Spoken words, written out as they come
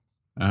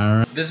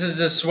This is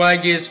the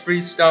swaggiest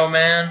freestyle,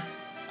 man.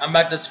 I'm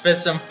about to spit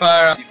some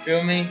fire. You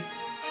feel me?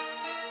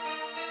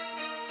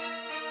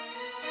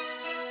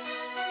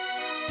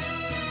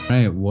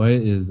 Alright, what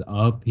is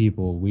up,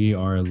 people? We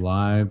are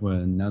live with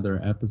another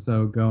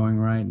episode going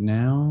right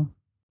now.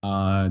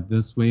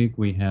 This week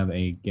we have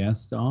a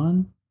guest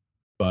on.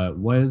 But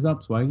what is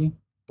up, Swaggy?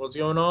 What's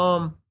going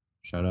on?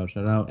 Shout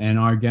out. And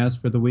our guest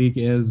for the week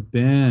is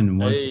Ben.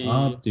 What's Hey.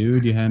 up,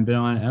 dude? You haven't been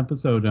on an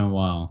episode in a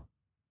while.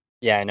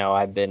 Yeah, I know.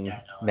 I've been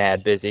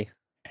mad busy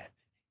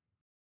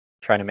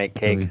trying to make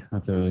cake. I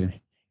feel you.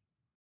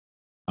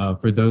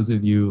 For those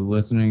of you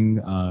listening,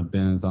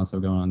 Ben is also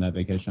going on that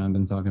vacation I've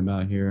been talking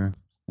about here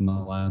in the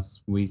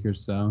last week or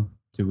so.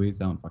 2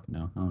 weeks? I don't fucking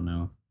know. I don't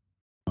know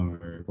when we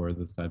record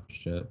this type of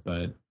shit.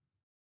 But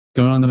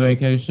going on the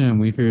vacation, and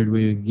we figured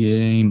we'd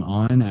get him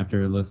on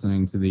after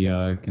listening to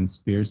the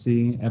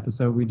conspiracy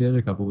episode we did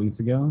a couple weeks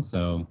ago.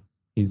 So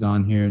he's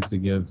on here to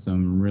give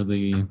some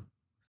really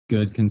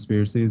good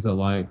conspiracies, a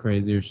lot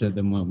crazier shit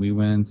than what we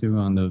went into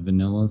on the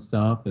vanilla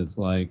stuff. It's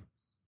like,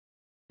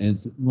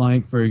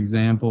 for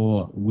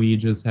example, we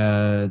just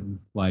had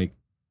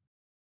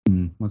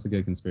what's a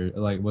good conspiracy?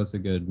 Like, what's a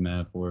good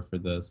metaphor for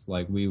this?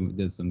 Like, we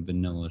did some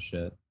vanilla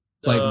shit.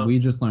 It's like we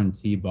just learned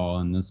T-ball,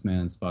 and this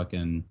man's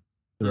fucking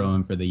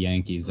throwing for the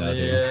Yankees out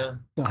here.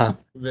 Yeah.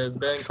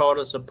 Ben called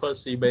us a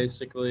pussy,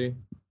 basically.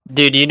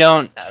 Dude, you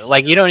don't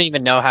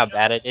even know how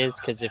bad it is,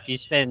 because if you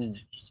spend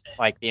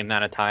like the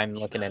amount of time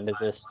looking into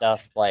this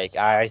stuff, like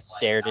I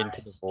stared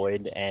into the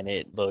void and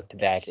it looked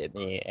back at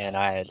me, and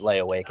I lay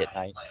awake at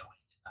night.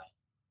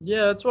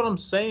 Yeah, that's what I'm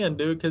saying,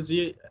 dude. Cause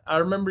I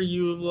remember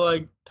you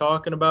like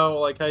talking about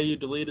like how you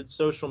deleted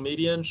social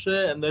media and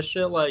shit, and this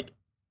shit like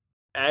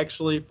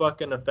actually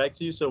fucking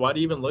affects you. So why do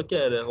you even look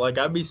at it? Like,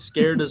 I'd be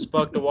scared as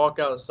fuck to walk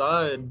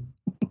outside.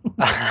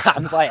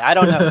 I'm like, I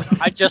don't know.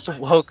 I just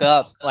woke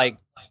up like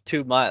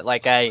too much.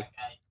 Like I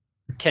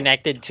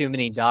connected too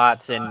many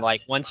dots, and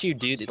like once you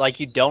do, like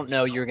you don't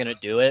know you're gonna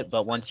do it,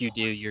 but once you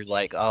do, you're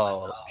like,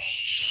 oh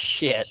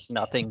shit,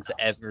 nothing's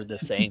ever the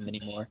same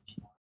anymore.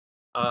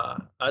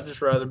 I'd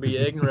just rather be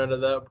ignorant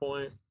at that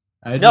point.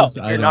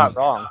 You're not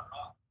wrong.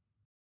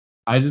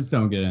 I just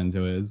don't get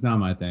into it. It's not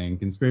my thing.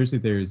 Conspiracy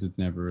theories have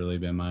never really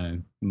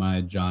been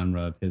my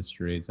genre of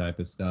history type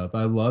of stuff.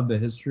 I love the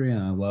history,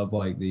 and I love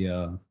like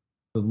the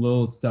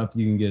little stuff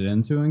you can get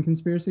into in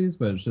conspiracies,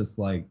 but it's just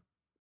like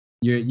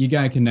you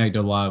gotta connect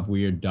a lot of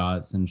weird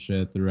dots and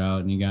shit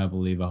throughout, and you gotta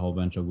believe a whole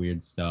bunch of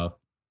weird stuff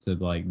to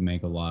like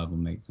make a lot of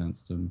them make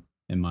sense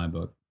in my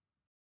book.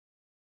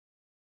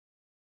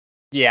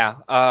 Yeah,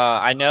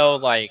 I know,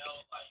 like,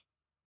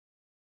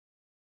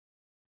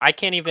 I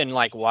can't even,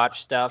 like,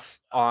 watch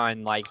stuff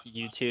on, like,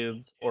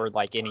 YouTube or,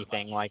 like,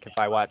 anything. Like, if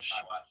I watch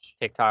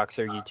TikToks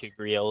or YouTube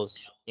Reels,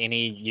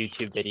 any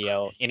YouTube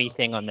video,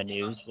 anything on the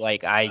news,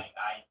 like, I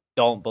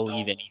don't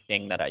believe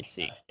anything that I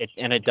see.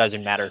 And it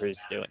doesn't matter who's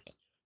doing it.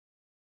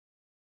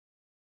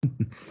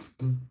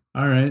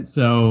 All right,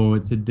 so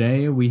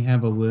today we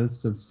have a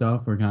list of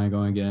stuff we're kind of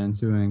going to get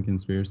into in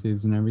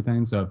conspiracies and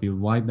everything. So if you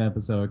liked the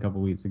episode a couple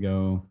weeks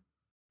ago,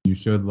 you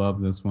should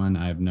love this one.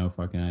 I have no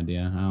fucking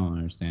idea. I don't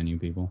understand you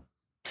people.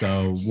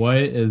 So what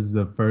is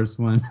the first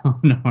one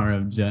on our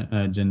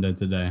agenda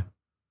today?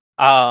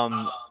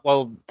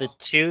 Well, the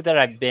two that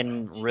I've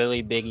been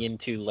really big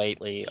into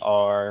lately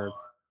are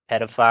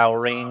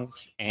pedophile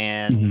rings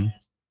and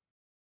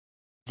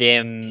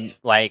them,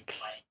 like,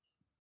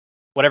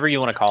 whatever you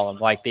want to call them,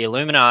 like the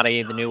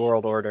Illuminati, the New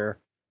World Order,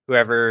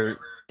 whoever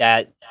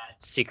that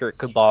secret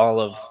cabal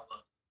of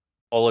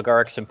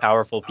oligarchs and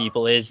powerful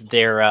people is,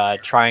 they're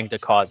trying to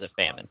cause a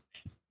famine.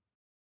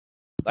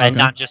 And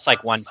not just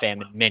like one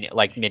famine, many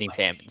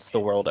famines the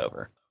world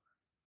over.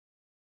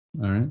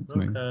 All right.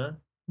 Okay.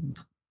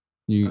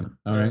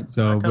 All right.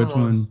 So which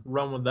one?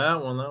 Run with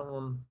that one. That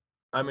one.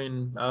 I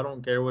mean, I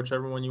don't care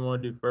whichever one you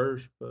want to do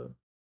first, but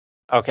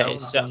okay, that one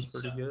sounds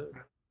pretty good.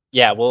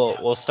 Yeah,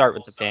 we'll start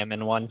with the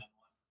famine one.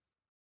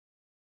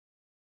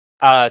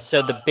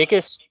 So the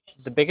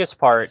biggest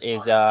part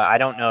is I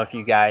don't know if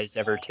you guys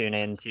ever tune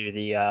into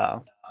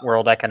the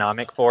World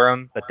Economic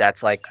Forum, but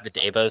that's like the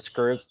Davos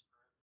group,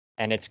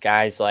 and it's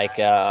guys like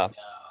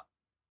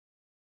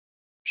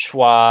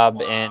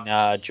Schwab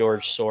and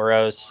George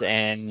Soros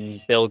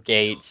and Bill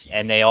Gates,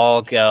 and they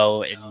all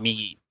go and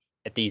meet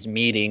at these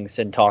meetings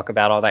and talk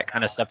about all that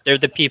kind of stuff. They're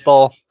the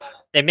people.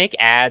 They make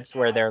ads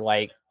where they're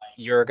like,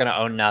 you're gonna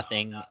own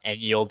nothing and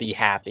you'll be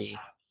happy,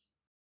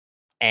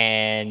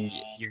 and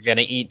you're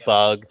gonna eat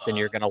bugs and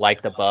you're gonna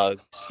like the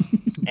bugs,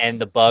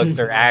 and the bugs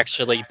are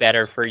actually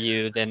better for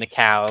you than the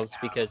cows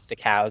because the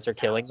cows are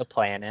killing the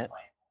planet.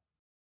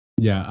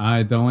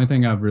 Yeah, the only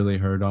thing I've really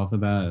heard off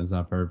of that is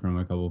I've heard from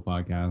a couple of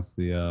podcasts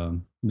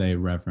they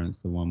reference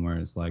the one where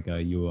it's like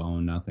you will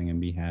own nothing and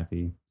be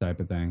happy type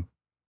of thing.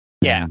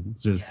 Yeah, and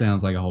it just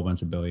sounds like a whole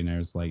bunch of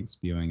billionaires like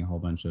spewing a whole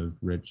bunch of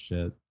rich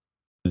shit.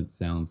 It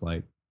sounds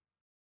like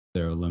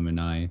they're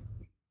Illuminati.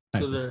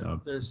 So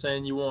they're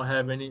saying you won't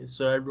have any.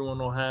 So everyone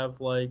will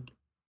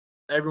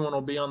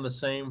be on the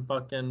same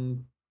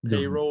fucking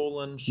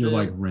payroll and shit. You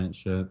like rent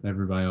shit.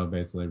 Everybody will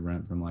basically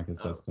rent from like a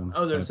system.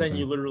 Oh, they're saying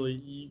you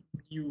literally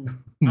you.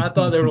 I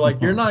thought they were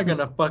like, you're not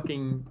gonna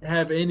fucking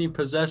have any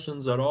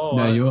possessions at all.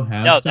 No, you'll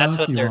have No, stuff. that's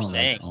what You they're won't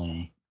saying. like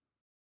own.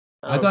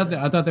 Okay.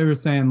 I thought they were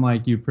saying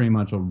like you pretty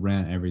much will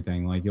rent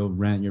everything. Like you'll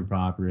rent your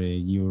property,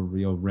 you'll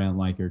rent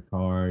like your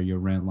car, you'll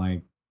rent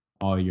like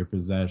all your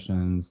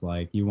possessions.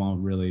 Like you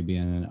won't really be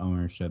in an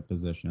ownership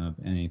position of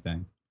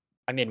anything.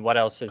 I mean, what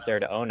else is there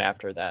to own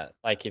after that?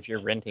 Like, if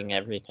you're renting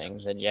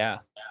everything, then yeah,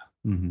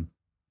 Mm-hmm.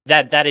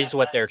 that is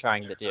what they're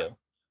trying to do,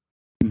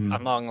 Mm-hmm.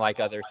 among like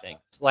other things.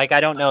 Like, I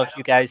don't know if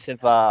you guys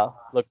have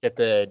looked at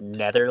the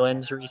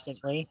Netherlands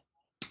recently,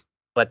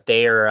 but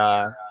they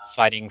are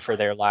fighting for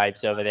their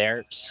lives over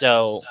there.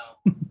 So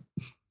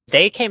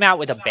they came out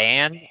with a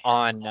ban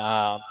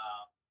on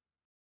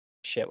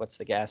shit. What's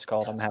the gas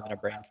called? I'm having a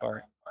brain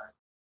fart.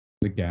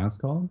 The gas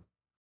called?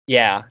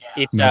 Yeah,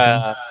 it's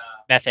Methane?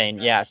 methane.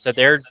 Yeah, so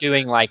they're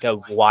doing like a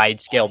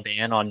wide scale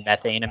ban on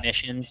methane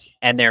emissions,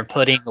 and they're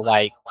putting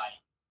like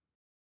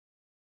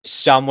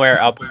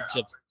somewhere upwards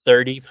of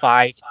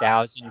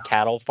 35,000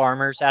 cattle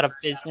farmers out of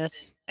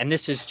business, and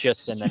this is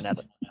just in the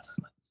Netherlands.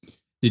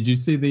 Did you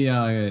see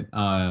the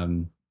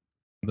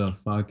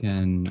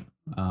fucking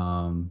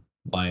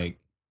like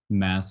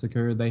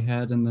massacre they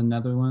had in the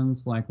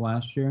Netherlands like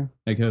last year?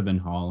 It could have been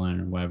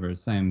Holland or whatever,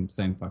 same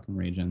fucking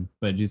region.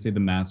 But did you see the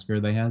massacre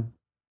they had?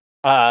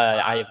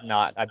 I have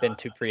not. I've been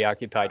too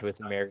preoccupied with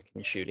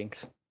American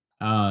shootings.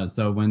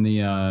 So when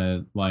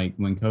the like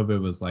when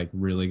COVID was like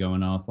really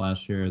going off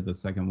last year, the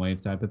second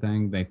wave type of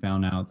thing, they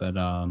found out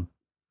that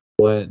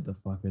what the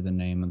fuck are the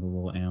name of the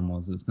little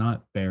animals? It's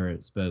not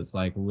ferrets, but it's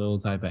like little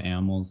type of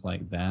animals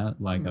like that,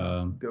 like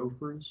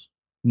Gophers.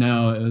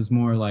 no, it was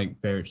more like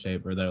ferret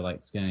shaped where they're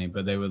like skinny,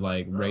 but they would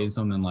like raise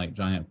them in like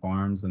giant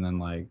farms and then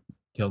like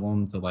kill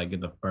them to like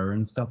get the fur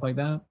and stuff like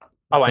that.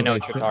 Oh, I But know they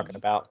what you're talking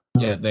about.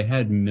 yeah, they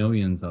had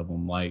millions of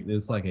them. Like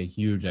it's like a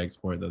huge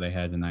export that they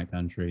had in that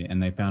country,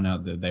 and they found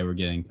out that they were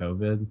getting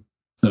COVID.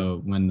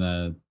 So when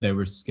they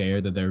were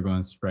scared that they were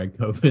going to spread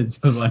COVID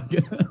to like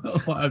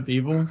a lot of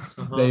people,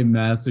 they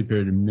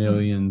massacred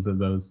millions of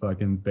those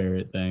fucking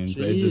ferret things.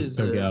 They just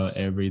took out Jesus.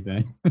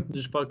 everything.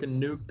 Just fucking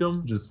nuked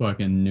them. Just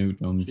fucking nuked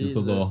them. Just a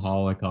little Jesus.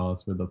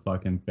 Holocaust with the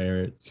fucking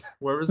ferrets.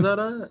 Where was that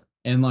at?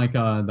 In like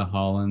the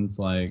Hollands,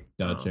 like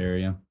Dutch Oh.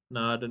 area.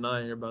 No, I did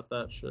not hear about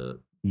that shit.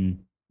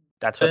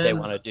 That's what they Ben,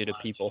 want to do to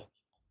people.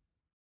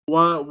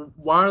 why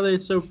are they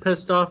so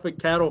pissed off at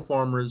cattle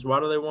farmers?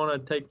 Why do they want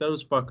to take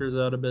those fuckers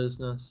out of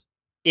business?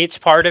 It's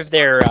part of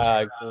their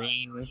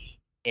green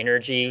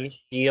energy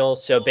deal.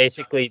 So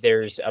basically,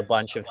 there's a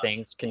bunch of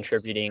things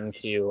contributing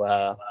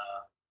to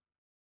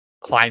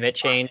climate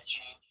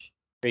change.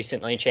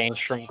 Recently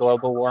changed from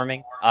global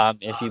warming.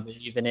 If you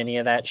believe in any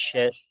of that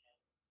shit.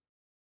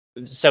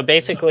 So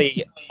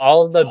basically,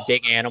 all the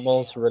big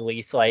animals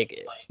release like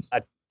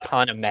a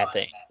ton of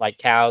methane. Like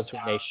cows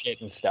when they shit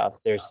and stuff,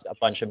 there's a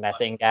bunch of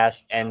methane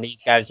gas, and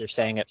these guys are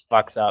saying it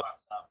fucks up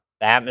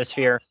the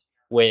atmosphere.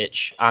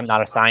 Which I'm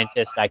not a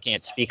scientist, I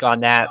can't speak on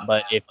that.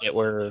 But if it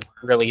were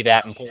really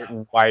that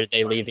important, why are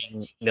they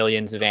leaving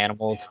millions of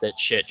animals that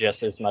shit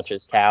just as much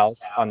as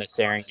cows on the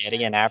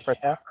Serengeti in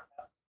Africa?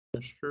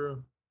 That's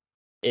true.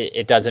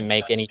 It doesn't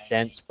make any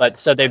sense. But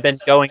so they've been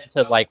going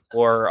to like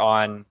war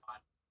on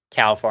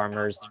cow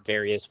farmers in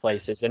various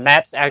places, and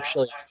that's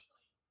actually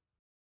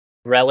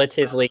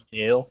relatively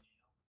new.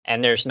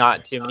 And there's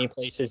not too many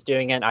places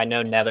doing it. I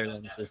know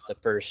Netherlands is the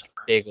first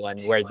big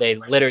one where they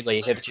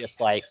literally have just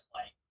like,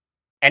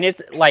 and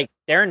it's like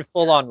they're in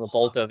full on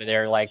revolt over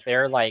there. Like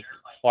they're like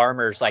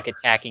farmers like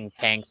attacking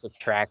tanks with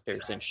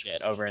tractors and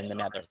shit over in the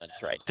Netherlands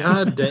right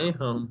now. God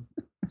damn.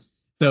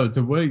 So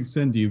to what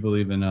extent do you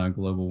believe in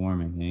global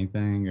warming?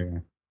 Anything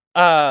or?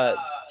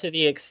 To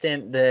the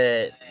extent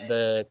that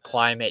the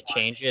climate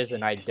changes,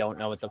 and I don't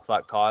know what the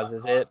fuck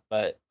causes it,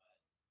 but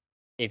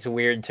it's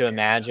weird to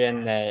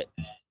imagine that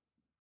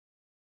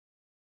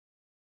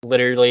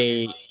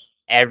literally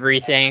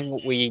everything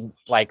we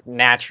like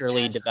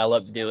naturally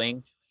develop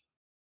doing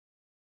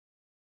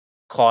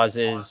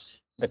causes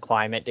the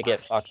climate to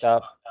get fucked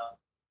up.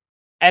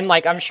 And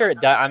like I'm sure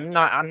it does. I'm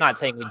not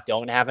saying we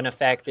don't have an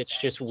effect. It's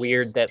just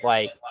weird that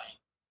like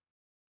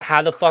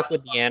how the fuck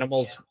would the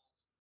animals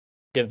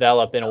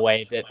develop in a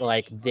way that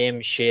like them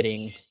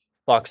shitting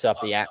fucks up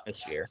the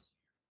atmosphere?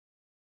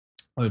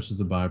 Oh, it's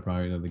just a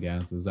byproduct of the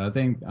gases. I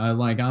think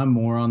I'm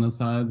more on the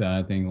side that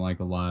I think like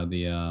a lot of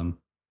the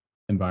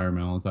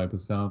environmental type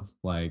of stuff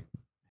like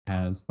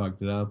has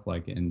fucked it up,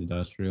 like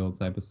industrial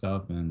type of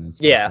stuff, and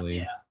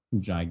especially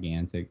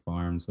gigantic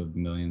farms with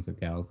millions of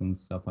cows and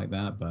stuff like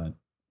that. But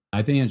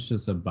I think it's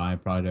just a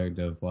byproduct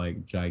of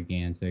like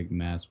gigantic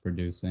mass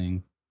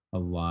producing a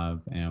lot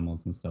of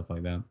animals and stuff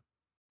like that.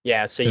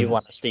 Yeah, so you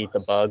want us to eat the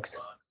bugs?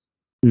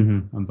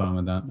 I'm fine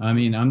with that. I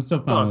mean, I'm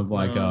still fine Fuck with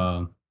like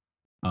no.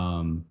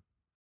 um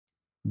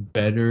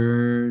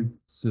better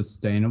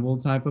sustainable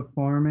type of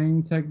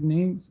farming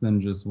techniques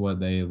than just what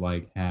they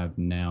like have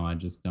now. I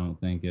just don't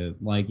think it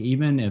like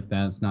even if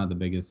that's not the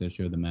biggest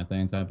issue of the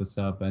methane type of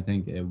stuff, I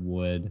think it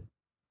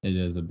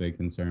is a big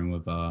concern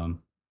with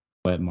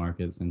wet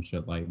markets and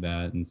shit like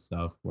that and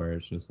stuff, where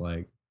it's just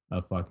like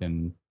a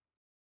fucking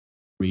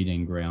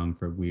breeding ground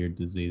for weird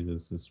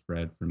diseases to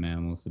spread from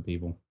animals to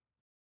people.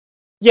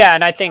 Yeah,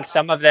 and I think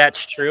some of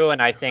that's true,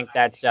 and I think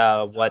that's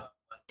what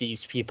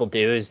these people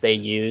do is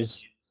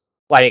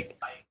like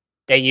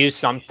they use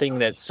something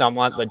that's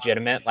somewhat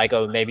legitimate, like,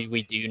 oh, maybe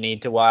we do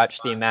need to watch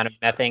the amount of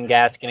methane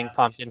gas getting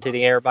pumped into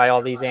the air by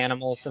all these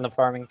animals and the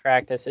farming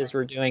practices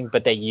we're doing,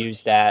 but they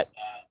use that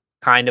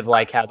kind of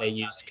like how they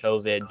used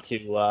COVID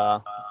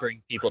to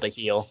bring people to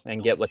heal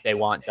and get what they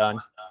want done,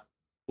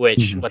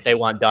 which what they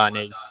want done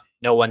is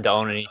no one to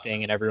own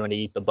anything and everyone to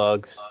eat the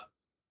bugs.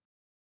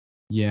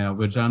 Yeah,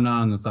 which I'm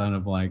not on the side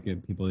of like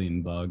people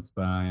eating bugs,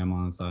 but I am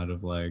on the side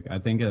of like I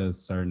think at a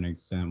certain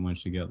extent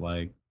once you get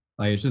like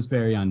it's just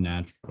very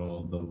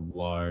unnatural the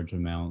large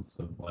amounts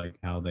of like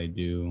how they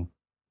do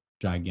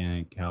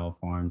gigantic cow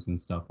farms and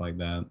stuff like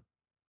that. Like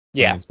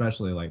Yeah.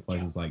 especially like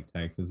places like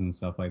Texas and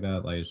stuff like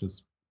that. Like it's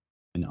just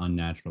an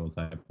unnatural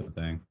type of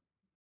thing,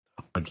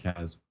 which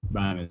has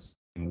its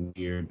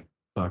weird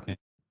fucking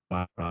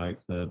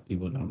byproducts that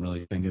people don't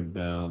really think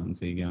about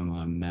until you get on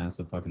a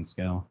massive fucking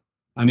scale.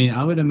 I mean,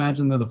 I would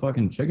imagine that the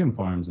fucking chicken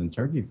farms and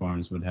turkey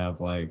farms would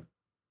have like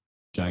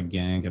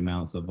gigantic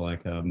amounts of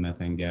like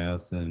methane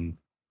gas and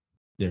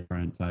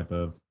different type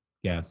of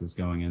gases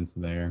going into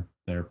there.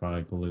 They're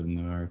probably polluting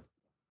the earth.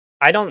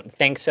 I don't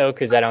think so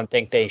because I don't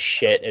think they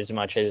shit as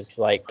much as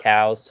like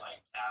cows.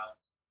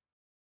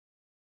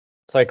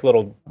 It's like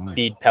little Like,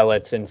 feed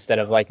pellets instead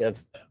of like a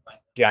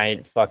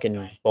giant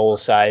fucking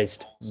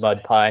bowl-sized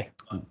mud pie.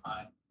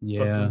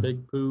 yeah, Fucking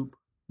big poop.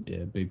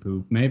 yeah, big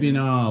poop. Maybe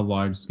not on a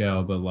large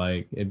scale, but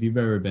like if you've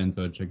ever been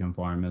to a chicken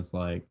farm, it's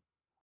like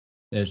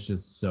it's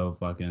just so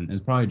fucking.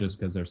 It's probably just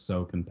because they're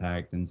so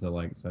compact into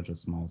like such a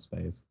small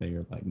space that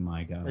you're like,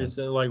 my god. They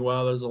said like,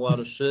 wow, there's a lot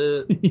of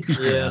shit.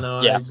 Yeah, no,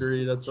 I Yeah.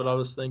 agree. That's what I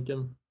was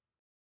thinking.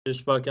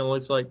 Just fucking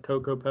looks like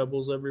cocoa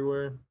pebbles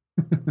everywhere.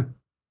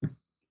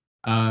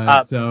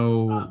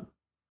 So,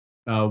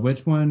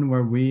 which one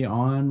were we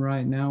on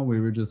right now? We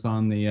were just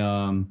on the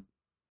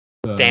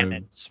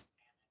Famines.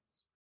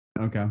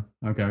 okay,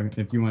 okay.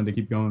 If you wanted to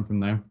keep going from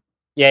there.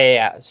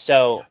 Yeah.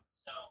 So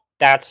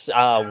that's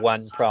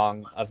one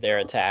prong of their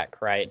attack,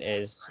 right?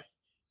 Is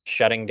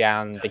shutting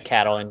down the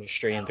cattle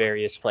industry in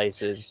various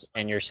places,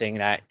 and you're seeing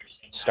that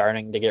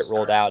starting to get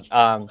rolled out.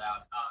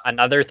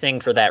 Another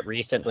thing for that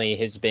recently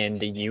has been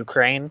the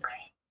Ukraine.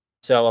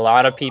 So a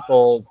lot of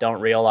people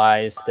don't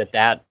realize that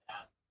that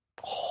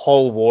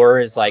whole war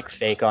is like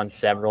fake on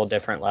several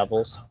different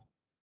levels.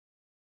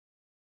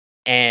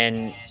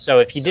 And so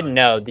if you didn't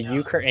know, the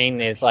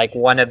Ukraine is like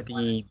one of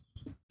the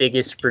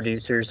biggest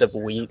producers of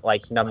wheat,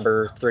 like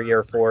number 3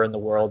 or 4 in the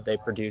world. They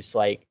produce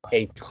like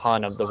a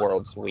ton of the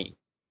world's wheat.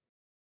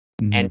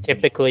 And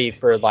typically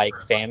for like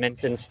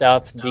famines and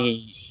stuff,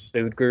 the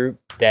food group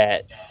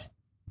that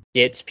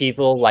gets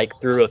people like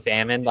through a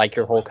famine, like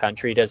your whole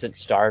country doesn't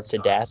starve to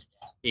death,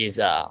 is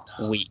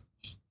wheat.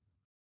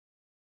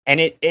 And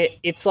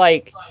it's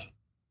like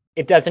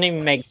it doesn't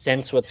even make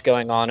sense what's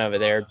going on over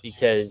there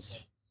because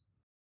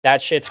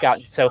that shit's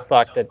gotten so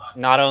fucked that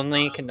not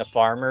only can the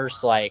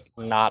farmers like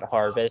not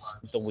harvest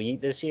the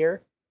wheat this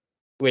year,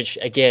 which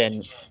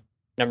again,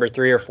 number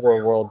 3 or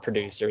 4 world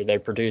producer, they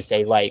produce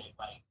a like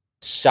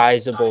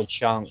sizable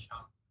chunk,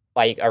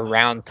 like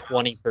around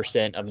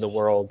 20% of the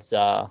world's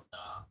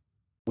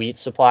wheat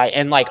supply,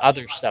 and like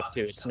other stuff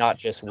too. It's not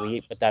just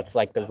wheat, but that's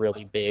like the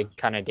really big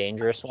kind of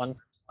dangerous one.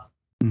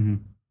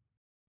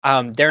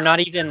 They're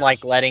not even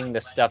like letting the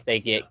stuff they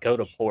get go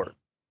to port.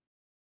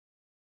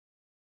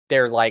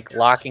 They're like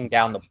locking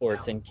down the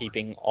ports and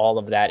keeping all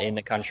of that in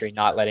the country,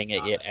 not letting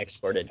it get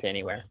exported to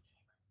anywhere.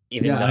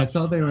 Even Yeah, though I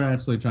saw they were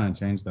actually trying to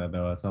change that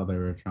though. I saw they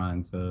were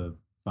trying to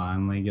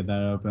finally get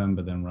that open,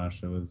 but then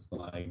Russia was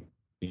like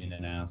being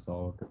an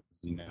asshole because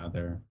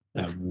they're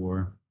at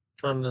war.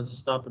 Trying to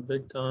stop it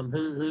big time.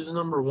 Who's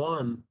number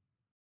one?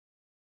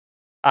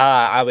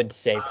 I would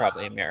say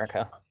probably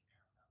America.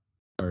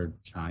 Or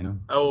China.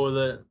 Oh,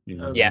 that.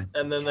 Yeah.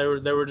 And then they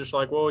were just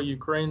like, well,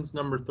 Ukraine's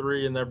number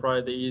 3, and they're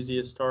probably the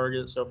easiest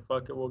target, so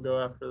fuck it, we'll go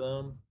after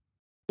them.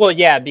 Well,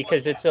 yeah,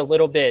 because it's a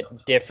little bit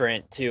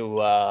different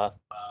to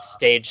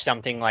stage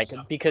something like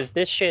because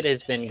this shit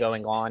has been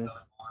going on.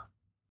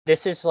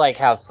 This is like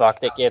how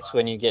fucked it gets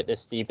when you get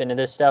this deep into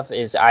this stuff.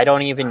 Is I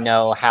don't even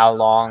know how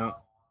long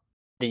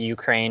the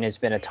Ukraine has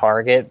been a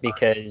target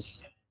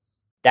because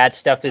that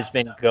stuff has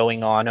been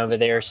going on over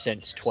there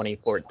since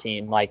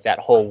 2014, like that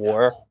whole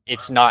war.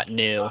 It's not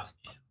new.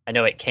 I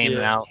know it came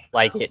out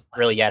like it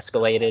really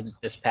escalated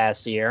this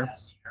past year,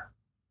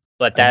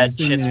 but that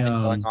shit's been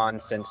going on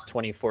since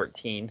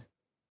 2014.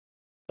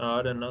 Oh,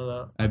 I didn't know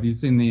that. Have you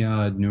seen the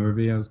newer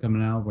videos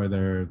coming out where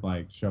they're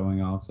like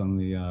showing off some of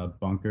the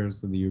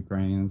bunkers that the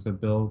Ukrainians have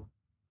built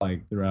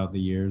like throughout the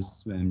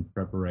years in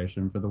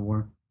preparation for the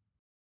war?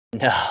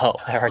 No,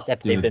 I heard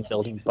that they've been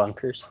building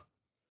bunkers.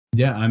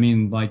 Yeah, I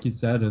mean, like you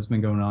said, it's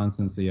been going on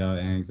since the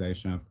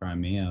annexation of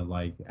Crimea,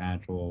 like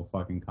actual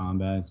fucking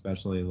combat,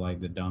 especially like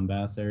the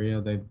Donbass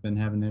area. They've been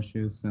having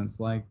issues since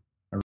like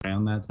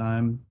around that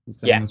time, the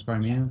same as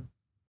Crimea.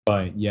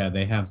 But yeah,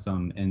 they have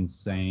some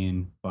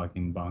insane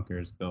fucking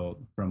bunkers built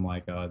from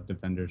like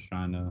defenders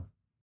trying to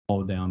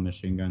hold down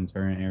machine gun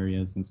turret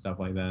areas and stuff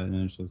like that.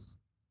 And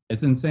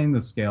it's insane the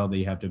scale that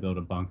you have to build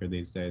a bunker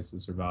these days to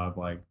survive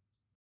like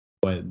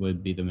what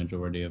would be the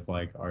majority of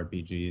like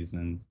RPGs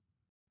and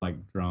like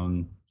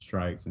drone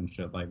strikes and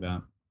shit like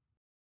that.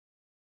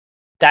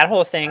 That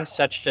whole thing's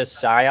such a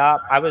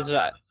psyop. I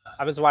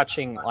was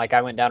watching, like,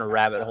 I went down a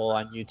rabbit hole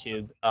on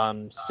YouTube.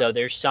 So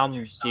there's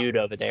some dude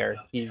over there.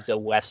 He's a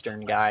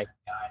Western guy,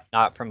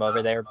 not from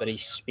over there, but he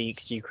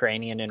speaks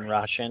Ukrainian and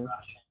Russian.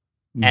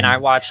 And I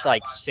watched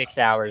like 6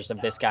 hours of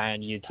this guy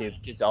on YouTube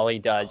because all he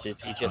does is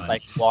he just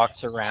like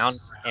walks around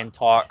and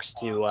talks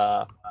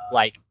to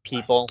like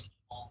people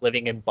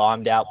living in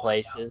bombed out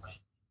places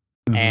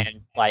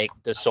and like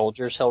the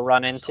soldiers he'll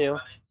run into.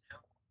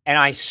 And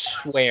I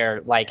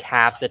swear, like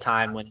half the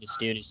time when this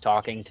dude is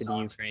talking to the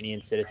Ukrainian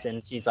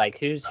citizens, he's like,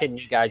 "Who's hitting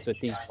you guys with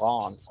these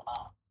bombs?"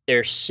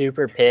 They're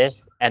super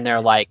pissed and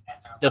they're like,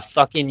 "The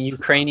fucking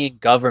Ukrainian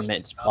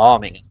government's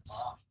bombing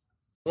us.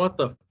 What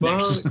the They're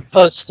fuck?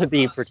 supposed to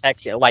be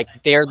protected. Like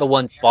they're the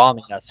ones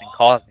bombing us and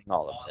causing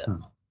all of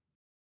this."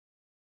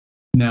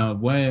 Now,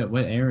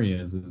 what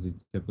areas is he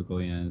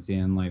typically in? Is he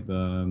in like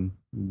the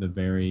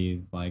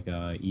very like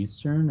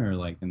eastern or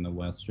like in the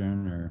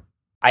western or?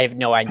 I have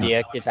no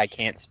idea because I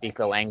can't speak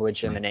the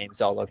language and the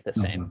names all look the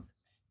same.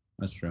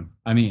 That's true.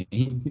 I mean,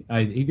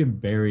 he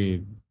could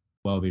very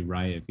well be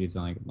right if he's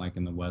like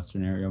in the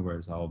western area where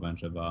it's a whole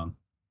bunch of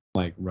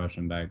like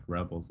Russian-backed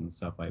rebels and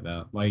stuff like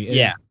that. Like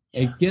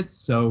it gets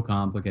so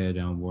complicated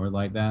in a war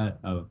like that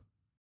of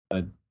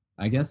a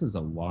I guess it's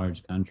a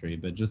large country,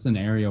 but just an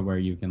area where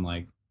you can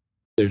like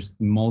there's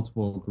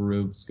multiple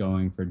groups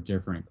going for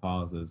different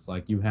causes.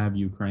 Like you have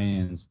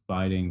Ukrainians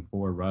fighting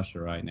for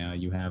Russia right now.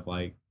 You have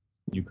like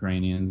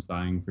Ukrainians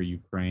fighting for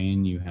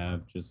Ukraine. You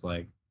have just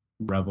like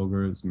rebel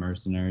groups,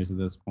 mercenaries at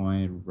this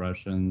point,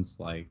 Russians.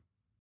 Like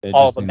it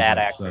all just the seems bad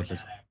like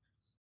actors.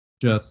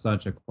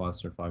 such a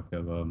clusterfuck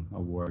of a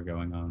war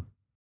going on.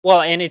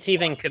 Well, and it's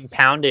even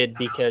compounded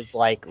because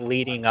like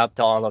leading up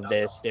to all of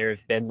this, there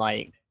have been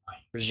like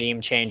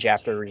regime change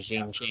after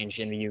regime change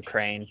in the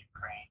Ukraine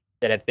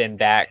that have been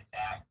backed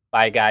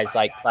by guys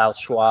like Klaus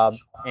Schwab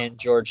and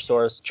George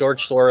Soros.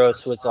 George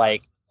Soros was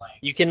like,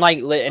 you can like,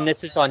 and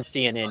this is on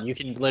CNN. You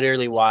can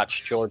literally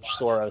watch George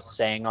Soros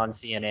saying on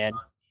CNN,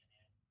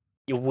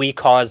 "We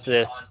caused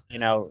this,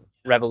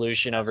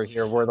 revolution over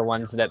here. We're the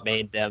ones that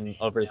made them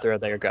overthrow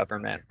their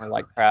government. We're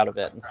like proud of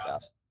it and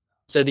stuff."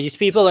 So these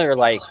people are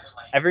like,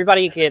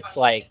 everybody gets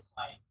like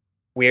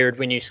weird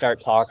when you start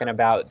talking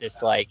about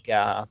this like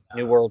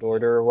New World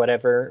Order or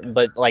whatever,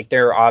 but like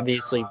there are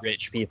obviously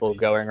rich people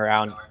going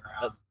around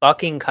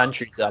fucking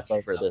countries up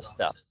over this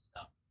stuff.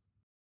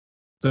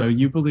 So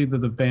you believe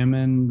that the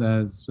famine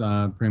that's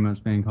pretty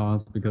much being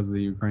caused because of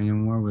the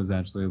Ukrainian war was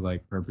actually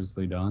like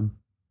purposely done?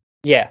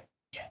 Yeah.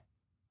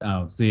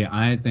 Oh, see,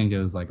 I think it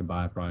was like a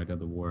byproduct of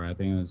the war. I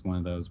think it was one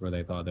of those where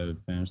they thought they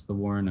would finish the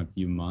war in a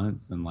few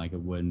months and like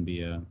it wouldn't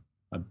be a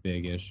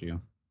big issue.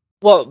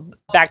 Well,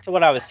 back to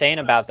what I was saying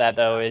about that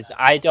though is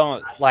I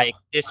don't like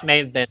this may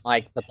have been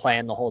like the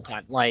plan the whole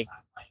time. Like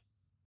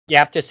you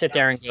have to sit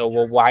there and go,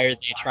 well, why are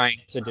they trying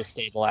to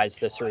destabilize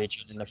this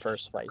region in the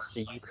first place?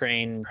 The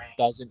Ukraine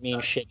doesn't mean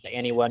shit to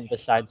anyone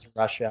besides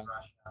Russia.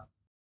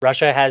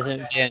 Russia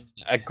hasn't been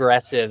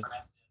aggressive.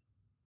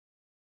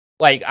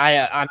 Like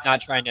I'm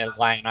not trying to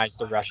lionize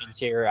the Russians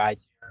here. I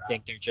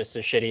think they're just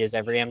as shitty as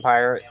every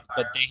empire,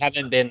 but they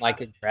haven't been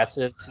like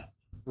aggressive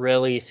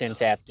really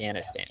since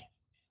Afghanistan,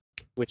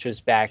 which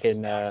was back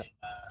in the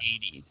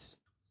 80s.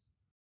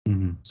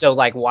 Mm-hmm. So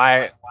like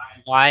why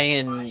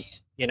in,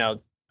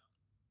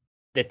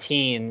 the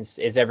teens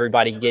is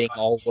everybody getting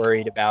all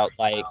worried about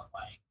like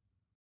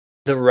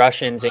the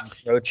Russians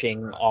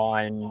encroaching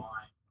on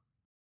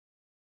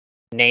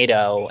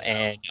NATO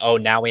and oh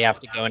now we have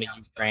to go into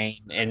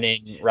Ukraine and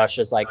then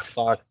Russia's like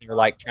fuck they're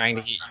like trying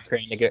to get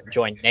Ukraine to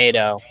join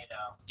NATO,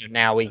 so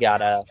now we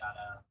gotta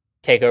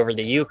take over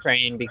the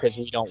Ukraine because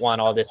we don't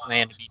want all this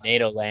land to be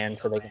NATO land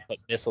so they can put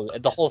missiles.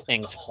 The whole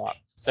thing's fucked.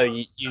 So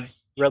you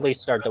really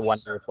start to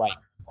wonder if like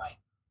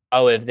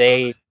oh if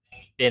they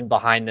been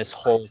behind this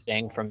whole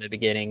thing from the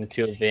beginning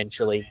to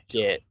eventually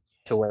get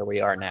to where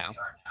we are now.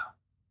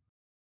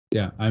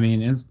 Yeah, I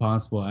mean it's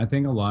possible. I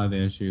think a lot of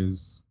the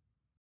issues.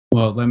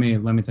 Well, let me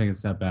take a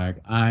step back.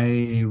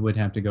 I would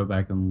have to go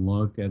back and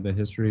look at the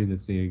history to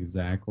see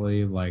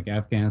exactly like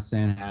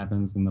Afghanistan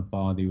happens in the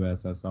fall of the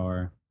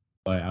USSR,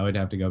 but I would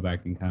have to go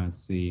back and kind of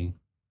see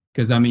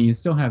because I mean you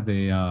still have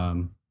the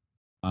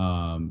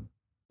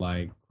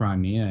like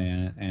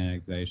Crimea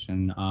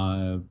annexation.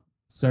 Right,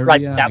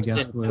 Serbia, that I was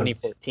guess in would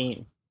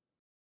 2014.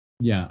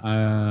 yeah.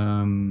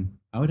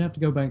 I would have to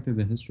go back through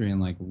the history and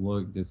like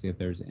look to see if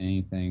there's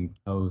anything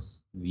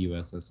post the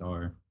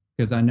USSR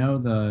because I know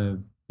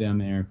them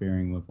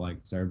interfering with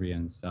like Serbia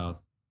and stuff,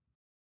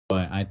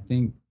 but I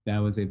think that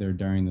was either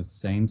during the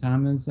same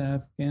time as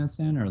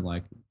Afghanistan or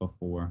like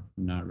before.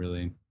 I'm not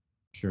really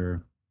sure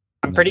on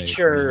I'm the pretty dates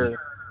on that. sure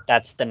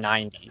that's the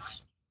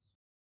 90s.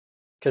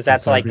 Because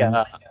that's like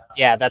Serbia?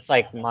 that's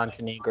like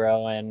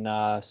Montenegro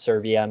and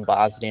Serbia and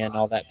Bosnia and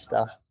all that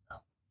stuff.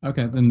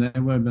 Okay, then they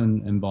would have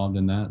been involved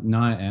in that.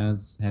 Not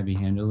as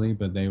heavy-handedly,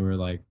 but they were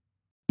like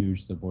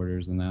huge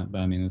supporters in that.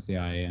 But I mean, the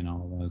CIA and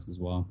all of those as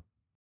well.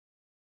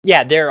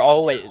 Yeah, they're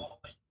always,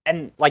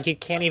 and like you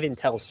can't even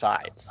tell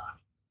sides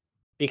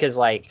because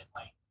like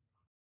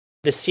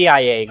the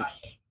CIA,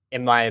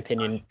 in my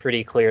opinion,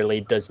 pretty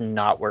clearly does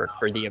not work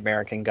for the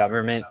American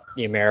government.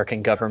 The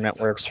American government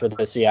works for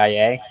the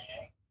CIA.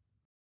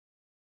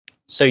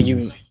 So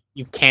you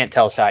can't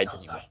tell sides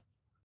anymore.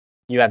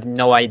 You have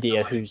no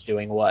idea who's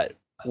doing what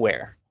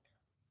where.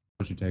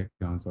 What's your take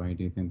on this? Why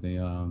do you think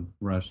the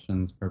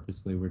Russians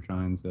purposely were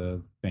trying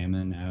to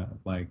famine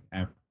like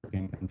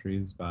African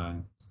countries by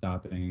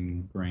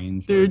stopping grain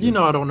Dude, you shortages?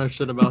 know I don't know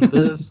shit about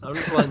this. I'm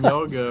just letting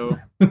y'all go.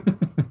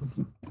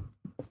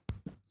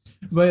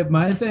 But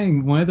my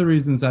thing, one of the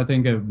reasons I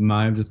think it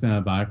might have just been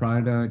a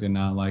byproduct and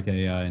not like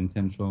a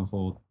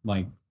intentional,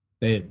 like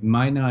it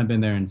might not have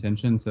been their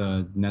intention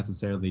to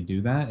necessarily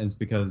do that, is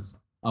because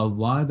a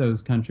lot of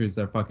those countries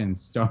that are fucking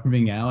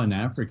starving out in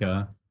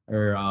Africa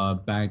are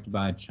backed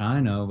by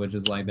China, which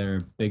is like their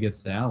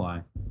biggest ally.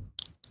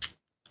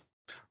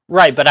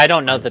 Right, but I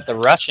don't know that the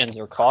Russians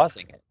are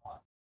causing it.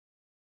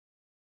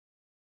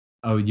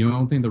 Oh, you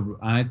don't think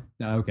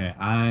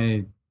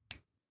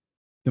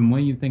then what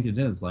do you think it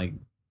is? Like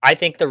I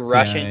think the CIA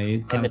Russians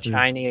and the out there?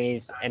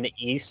 Chinese and the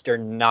East are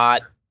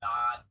not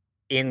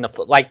in the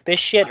like this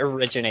shit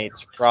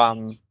originates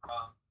from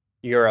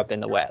Europe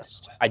and the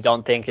West. I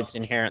don't think it's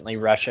inherently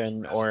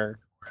Russian or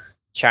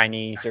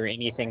Chinese or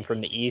anything from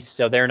the East,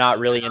 so they're not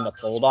really in the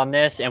fold on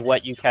this. And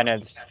what you kind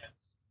of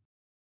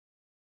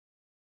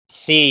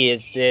see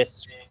is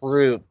this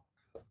group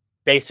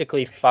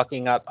basically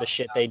fucking up the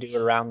shit they do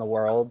around the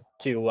world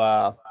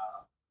to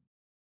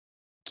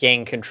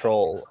gain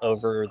control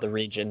over the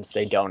regions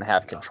they don't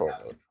have control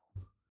over.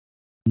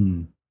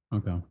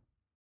 Okay.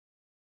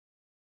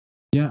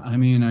 Yeah, I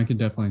mean, I could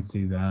definitely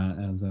see that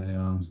as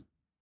a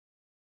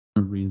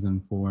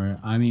reason for it.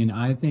 I mean,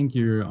 I think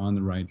you're on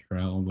the right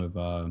trail with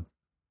the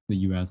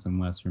U.S. and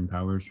Western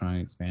powers trying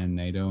to expand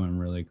NATO and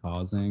really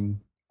causing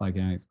like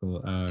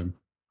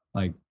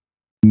like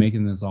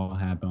making this all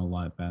happen a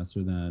lot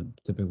faster than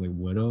it typically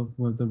would have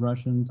with the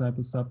Russian type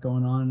of stuff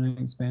going on and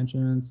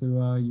expansion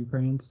into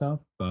Ukraine stuff.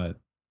 But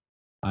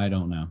I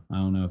don't know. I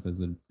don't know if it's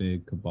a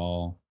big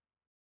cabal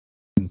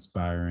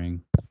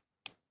conspiring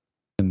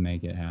to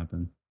make it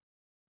happen.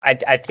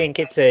 I think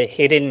it's a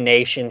hidden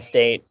nation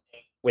state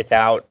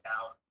without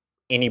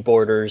any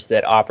borders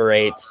that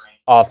operates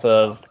off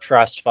of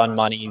trust fund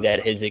money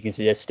that has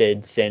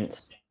existed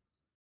since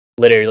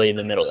literally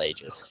the Middle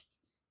Ages.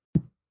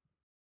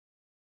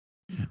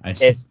 I It,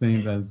 just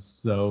think that's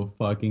so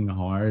fucking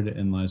hard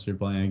unless you're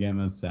playing a game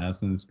of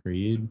Assassin's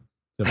Creed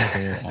to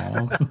pull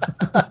off.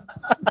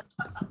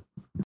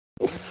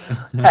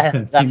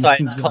 I that's think why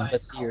it's it's called a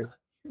theory.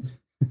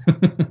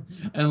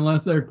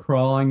 unless they're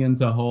crawling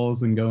into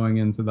holes and going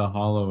into the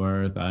hollow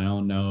earth, I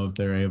don't know if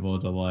they're able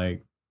to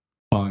like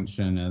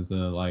function as a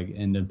like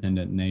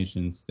independent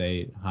nation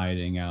state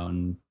hiding out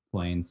in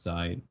plain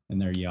sight in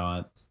their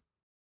yachts.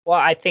 Well,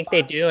 I think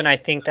they do, and I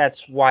think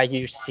that's why you What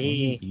are you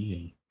see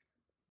eating?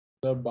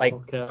 The like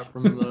bottle cap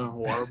from the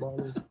water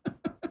bottle.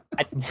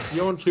 I, You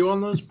don't chew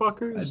on those I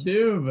fuckers?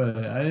 do,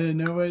 but I didn't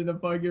know what the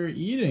fuck you were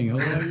eating.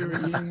 I thought you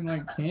were eating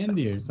like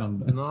candy or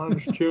something. No, I'm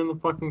just chewing the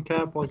fucking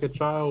cap like a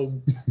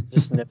child.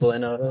 just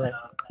nibbling over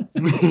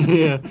there.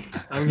 Yeah,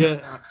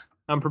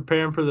 I'm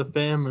preparing for the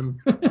famine.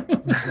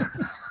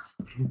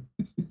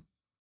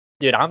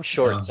 Dude, I'm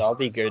short, so I'll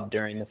be good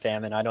during the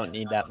famine. I don't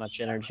need that much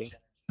energy.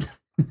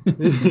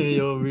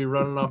 You'll be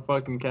running off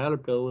fucking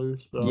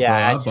caterpillars. So.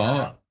 Yeah,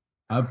 Bro,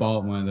 I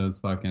bought one of those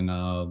fucking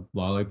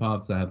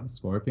lollipops that had the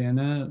scorpion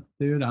in it.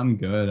 Dude, I'm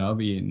good. I'll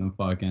be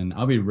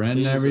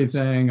renting Jesus.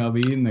 everything. I'll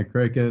be eating the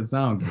crickets.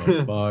 I don't give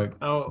a fuck.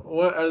 Oh,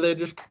 what are they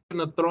just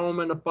gonna throw them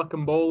in a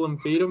fucking bowl and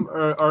feed them,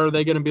 or are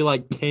they gonna be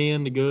like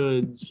canned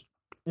goods?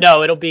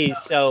 No, it'll be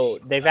so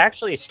they've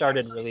actually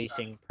started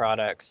releasing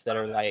products that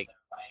are like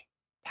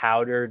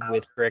powdered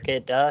with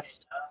cricket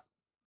dust.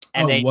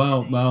 And Oh, they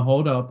well,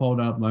 hold up.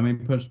 Let me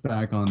push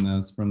back on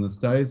this. From the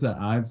studies that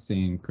I've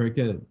seen,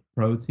 cricket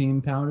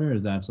protein powder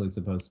is actually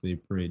supposed to be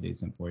pretty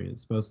decent for you.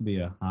 It's supposed to be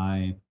a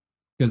high,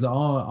 because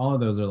all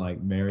of those are like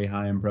very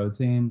high in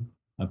protein.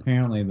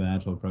 Apparently, the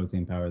actual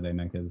protein powder they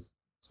make is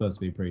supposed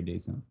to be pretty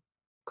decent.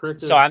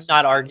 so I'm Crickets.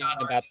 not arguing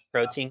about the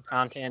protein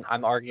content.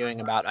 I'm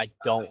arguing about I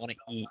don't want to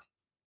eat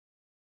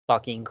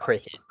fucking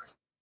crickets.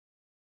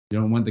 You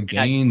don't want the And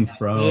gains,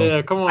 bro.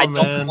 Yeah, come I on,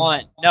 don't man.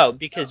 want no,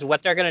 because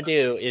what they're gonna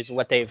do is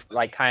what they've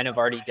like kind of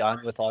already done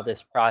with all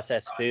this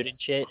processed food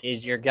and shit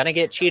is you're gonna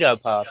get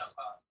Cheeto puffs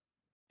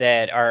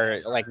that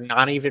are like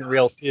not even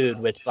real food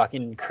with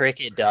fucking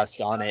cricket dust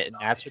on it, and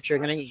that's what you're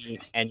gonna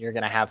eat, and you're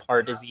gonna have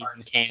heart disease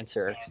and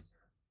cancer,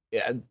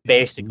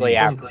 basically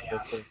From after your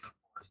food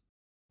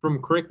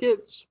from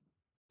crickets?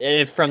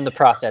 from the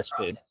processed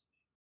food.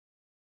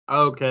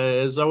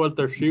 Okay, is that what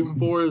they're shooting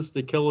for? Is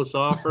to kill us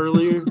off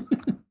earlier?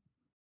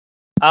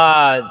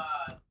 Uh,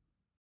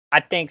 I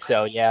think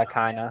so. Yeah,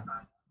 kind of.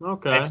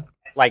 Okay. It's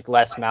like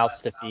less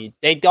mouths to feed.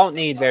 They don't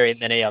need very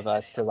many of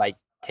us to like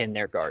tend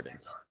their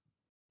gardens.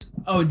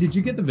 Oh, did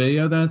you get the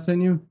video that I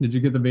sent you? Did you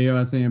get the video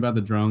I sent you about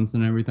the drones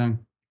and everything?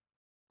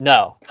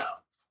 No.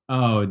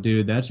 Oh,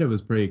 dude, that shit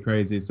was pretty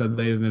crazy. So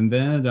they've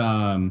invented,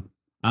 I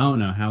don't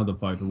know how the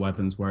fuck the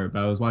weapons work,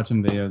 but I was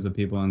watching videos of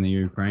people in the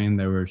Ukraine.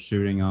 They were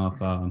shooting off,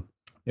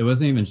 it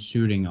wasn't even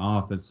shooting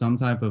off. It's some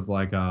type of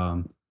like,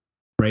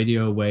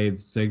 radio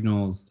wave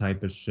signals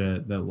type of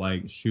shit that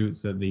like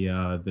shoots at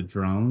the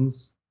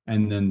drones,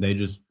 and then they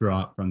just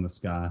drop from the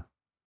sky.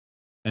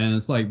 And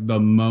it's like the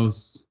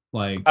most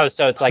like Oh,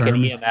 so it's like an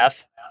term,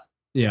 EMF.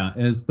 yeah,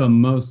 it's the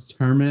most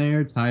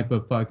Terminator type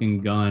of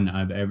fucking gun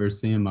I've ever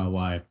seen in my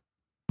life.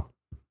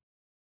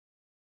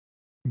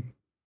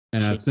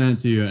 And I Gee. sent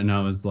it to you, and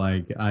I was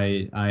like,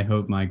 I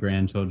hope my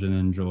grandchildren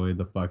enjoy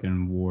the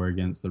fucking war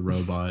against the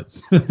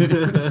robots.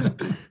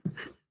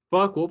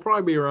 Fuck, we'll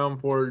probably be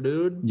around for it,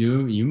 dude.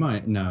 You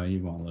might no,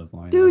 you won't live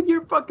long Dude, enough.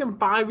 you're fucking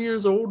 5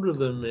 years older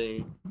than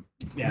me.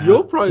 Yeah,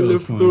 You'll probably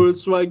live feels through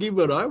it, Swaggy,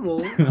 but I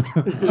won't.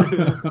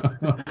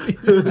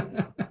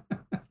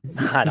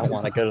 I don't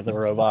want to go to the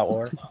robot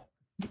war.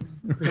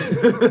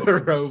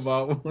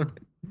 Robot one.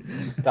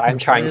 I'm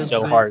trying Man,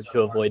 so hard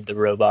to avoid the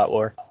robot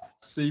war.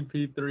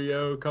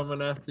 CP30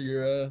 coming after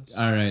your ass.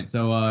 All right,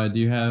 so do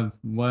you have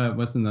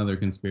what's another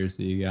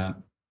conspiracy you got?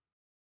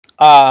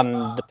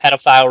 The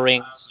pedophile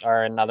rings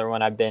are another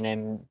one I've been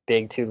in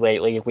big to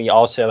lately. We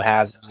also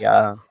have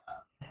the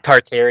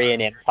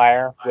Tartarian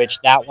Empire, which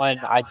that one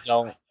I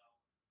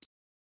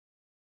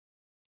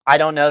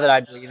don't know that I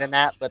believe in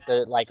that, but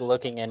the like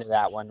looking into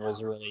that one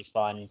was really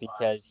fun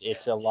because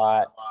it's a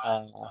lot.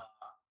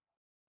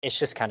 It's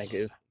just kind of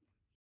goofy.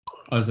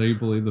 Oh, so you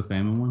believe the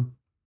famine one?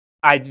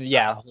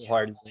 Yeah,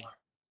 wholeheartedly.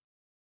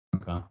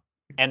 Okay.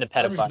 And the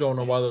I just pedophile. don't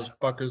know why those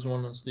fuckers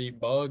want us to eat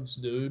bugs,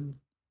 dude.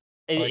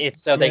 Like,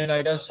 It's so I they mean, can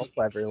I guess, help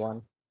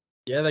everyone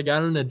yeah, they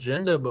got an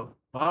agenda, but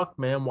fuck,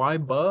 man, why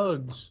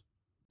bugs?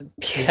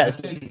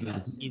 because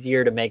it's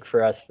easier to make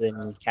for us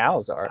than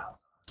cows are.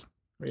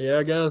 Yeah,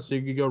 I guess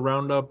you could go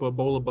round up a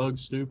bowl of bug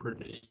stew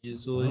pretty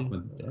easily. Stop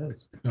with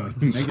this. You're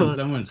making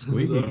so much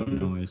squeaking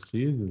noise.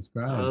 Jesus I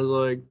was Christ.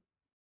 like,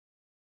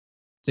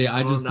 See,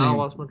 I just now I think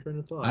lost my train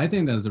of thought. I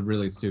think that's a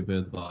really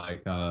stupid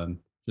like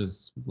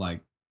just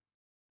like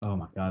oh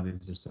my god,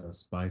 these are so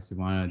spicy.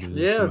 Why do I do this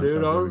Yeah, to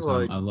dude, myself I every was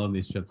time? like, I love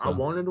these chips I though.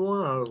 wanted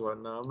one. I was like,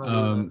 no, I'm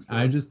not doing that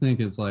I shit. just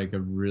think it's like a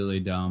really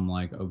dumb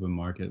like open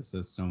market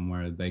system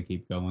where they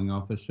keep going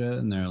off of shit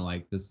and they're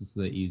like, this is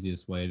the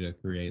easiest way to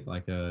create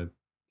like a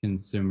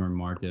consumer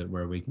market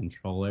where we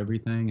control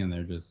everything, and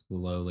they're just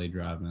slowly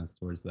driving us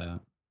towards that.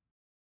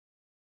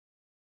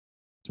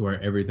 To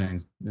where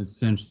everything's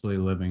essentially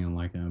living in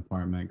like an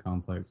apartment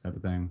complex type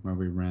of thing where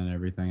we rent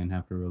everything and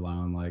have to rely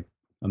on like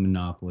a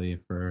monopoly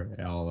for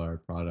all our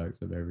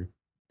products of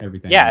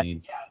everything we Yeah,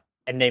 need.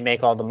 and they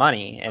make all the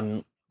money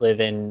and live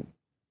in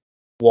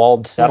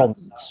walled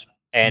settlements,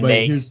 and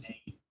But here's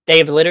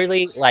they've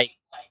literally like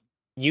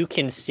you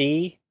can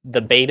see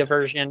the beta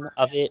version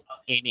of it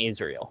in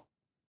Israel.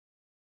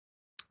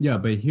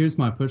 but here's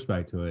my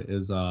pushback to it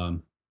is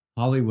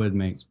Hollywood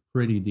makes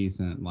pretty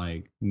decent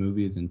like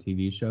movies and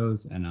TV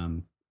shows, and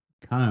I'm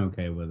kind of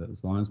okay with it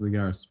as long as we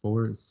got our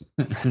sports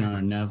and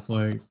our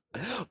Netflix.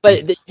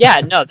 But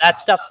yeah, no, that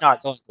stuff's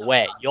not going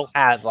away. You'll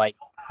have like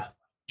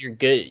your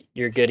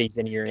goodies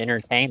and your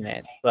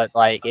entertainment, but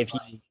like if you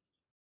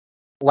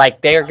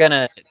like they're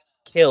gonna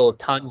kill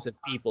tons of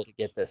people to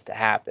get this to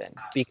happen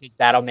because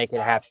that'll make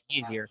it happen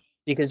easier.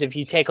 Because if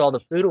you take all the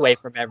food away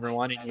from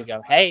everyone and you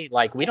go, hey,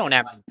 like we don't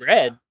have any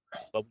bread,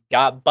 but we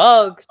got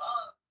bugs,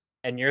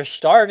 and you're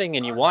starving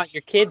and you want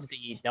your kids to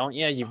eat, don't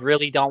you? You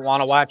really don't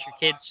want to watch your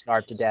kids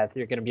starve to death.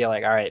 You're gonna be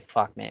like, all right,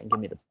 fuck, man, give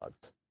me the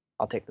bugs.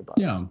 I'll take the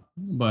bugs. Yeah,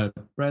 but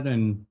bread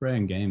and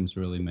games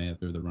really made it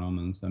through the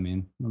Romans. I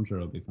mean, I'm sure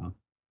it'll be fun.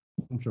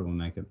 I'm sure we'll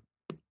make it.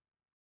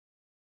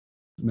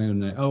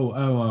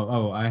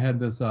 I had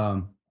this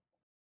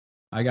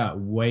I got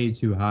way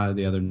too high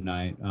the other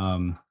night.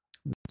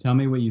 Tell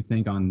me what you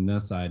think on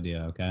this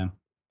idea, okay?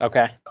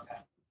 Okay.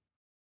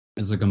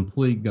 It's a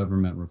complete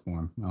government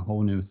reform, a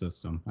whole new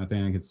system. I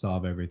think I could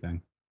solve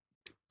everything.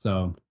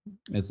 So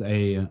it's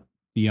a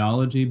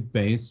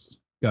theology-based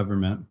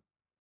government,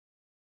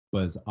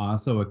 but it's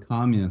also a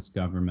communist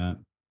government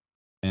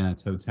and a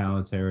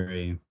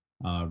totalitarian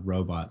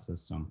robot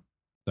system.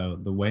 So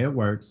the way it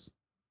works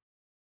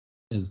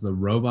is the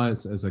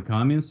robots is a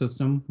communist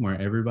system where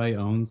everybody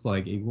owns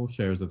like equal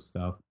shares of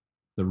stuff.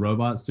 The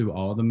robots do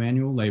all the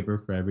manual labor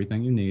for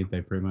everything you need.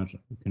 They pretty much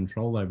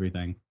control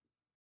everything.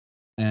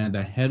 And at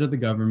the head of the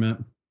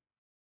government,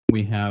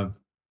 we have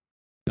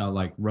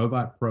like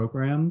robot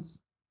programs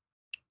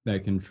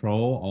that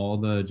control all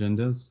the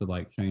agendas to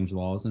like change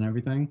laws and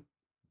everything.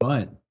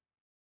 But,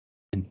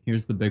 and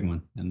here's the big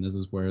one, and this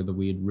is where the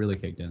weed really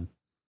kicked in.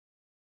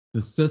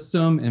 The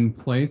system in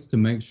place to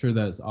make sure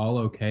that it's all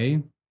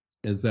okay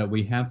is that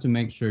we have to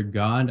make sure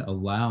God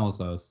allows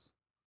us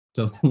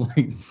to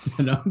like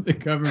set up the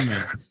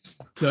government.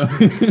 So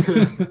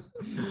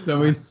so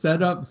we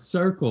set up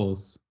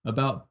circles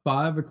about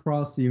 5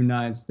 across the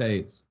United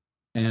States.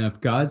 And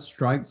if God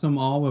strikes them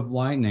all with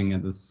lightning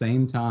at the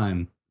same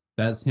time,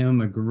 that's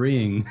him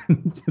agreeing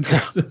to the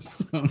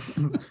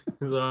system.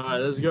 All right,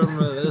 this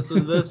government,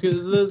 this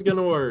is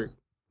gonna work.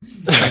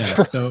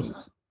 Yeah,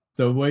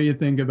 so what do you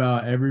think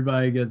about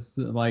everybody gets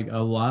like a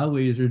lot of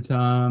leisure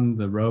time?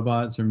 The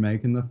robots are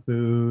making the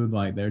food,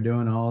 like they're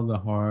doing all the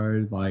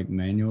hard, like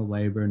manual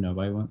labor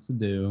nobody wants to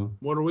do.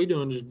 What are we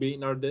doing? Just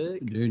beating our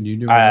dick? Dude, you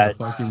do whatever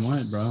the fuck you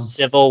want, bro.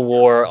 Civil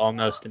War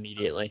almost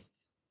immediately.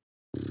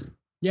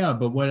 Yeah,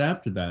 but what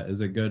after that? Is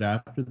it good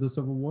after the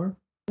Civil War?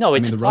 No, I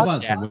it's mean, the fucked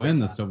robots will after. win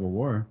the Civil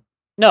War.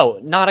 No,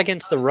 not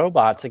against the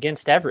robots,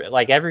 against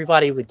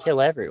everybody would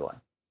kill everyone.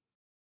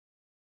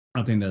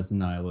 I think that's a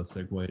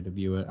nihilistic way to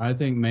view it. I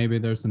think maybe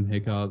there's some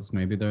hiccups.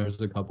 Maybe there's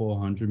a couple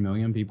 100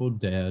 million people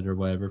dead or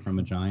whatever from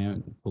a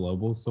giant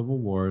global civil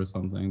war or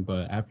something.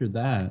 But after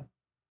that,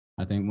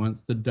 I think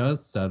once the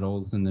dust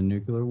settles and the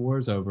nuclear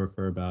war's over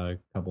for about a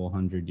couple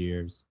 100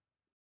 years,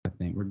 I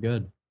think we're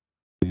good.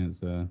 I think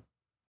it's a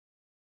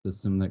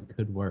system that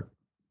could work.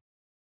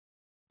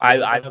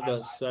 I have that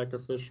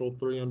sacrificial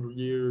 300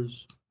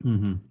 years.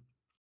 Mm-hmm.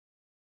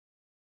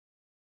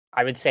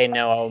 I would say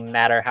no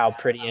matter how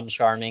pretty and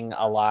charming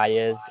a lie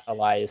is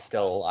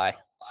still a lie.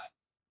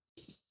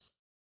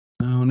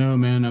 I don't know,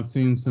 man. I've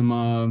seen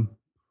some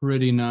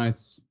pretty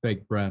nice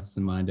fake breasts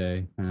in my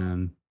day,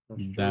 and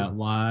that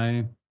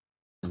lie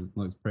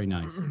looks pretty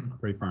nice,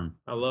 pretty firm.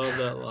 I love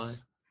that lie.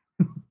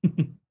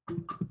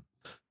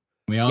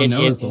 We all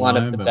know it's a one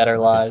lie, of the but better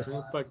lies.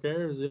 Nobody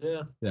cares,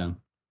 yeah. Yeah.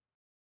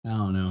 I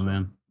don't know,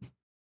 man.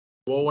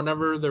 Well,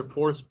 whenever they're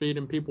force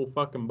feeding people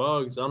fucking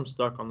bugs, I'm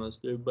stuck on this,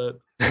 dude. But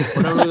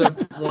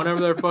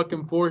whenever they're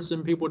fucking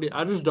forcing people to,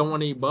 I just don't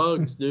want to eat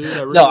bugs, dude.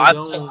 I really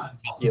don't.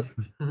 You.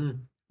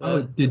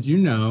 Oh, did you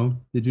know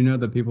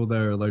that people that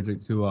are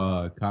allergic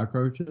to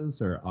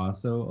cockroaches are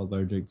also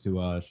allergic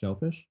to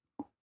shellfish?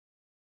 I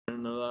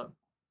didn't know that.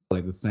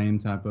 Like the same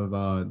type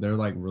of they're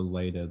like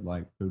related,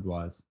 like food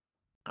wise.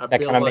 I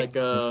That feel kind of like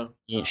makes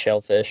eat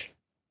shellfish.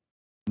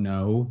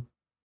 No,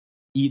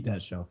 eat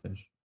that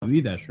shellfish.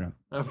 Eat that shrimp.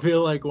 I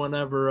feel like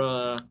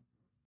whenever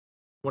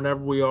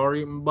we are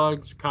eating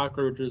bugs,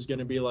 cockroach is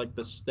gonna be like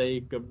the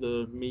steak of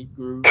the meat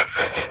group.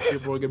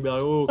 People are gonna be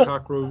like, "Oh,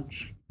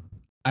 cockroach."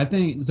 I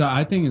think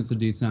it's a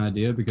decent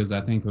idea because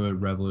I think it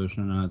would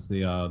revolutionize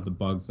the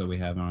bugs that we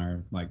have in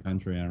our like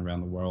country and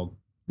around the world.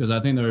 Because I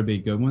think there would be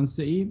good ones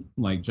to eat,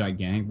 like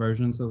gigantic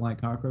versions of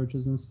like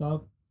cockroaches and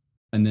stuff.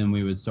 And then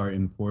we would start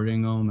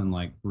importing them and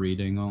like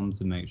breeding them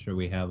to make sure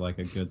we have like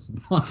a good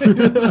supply.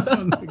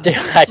 Dude,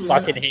 I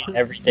fucking hate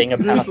everything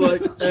about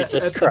like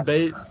Jesus at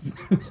Christ.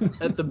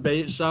 At the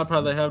bait shop, how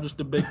they have just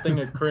a big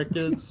thing of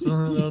crickets.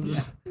 They'll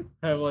just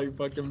have like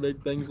fucking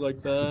big things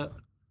like that,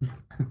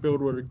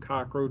 filled with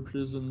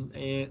cockroaches and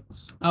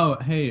ants. Oh,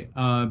 hey,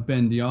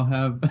 Ben, do y'all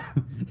have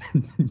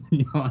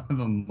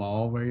a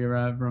mall where you're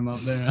at from up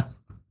there?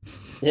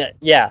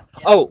 Yeah.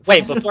 Oh,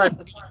 wait,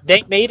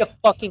 they made a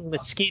fucking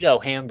mosquito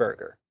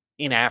hamburger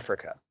in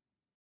Africa.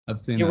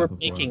 I've seen They that were before.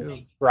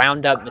 making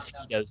ground up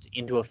mosquitoes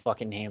into a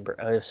fucking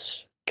hamburger.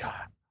 God.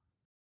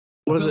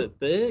 Was it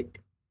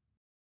thick?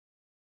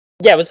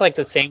 Yeah, it was like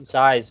the same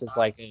size as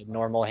like a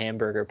normal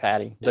hamburger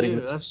patty, but Dude, it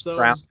was that's so-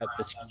 ground up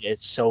mosquito.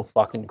 It's so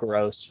fucking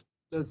gross.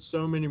 That's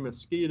so many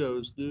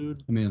mosquitoes,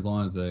 dude. I mean, as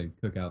long as they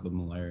cook out the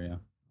malaria,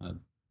 I'd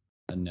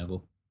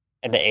nibble.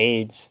 And the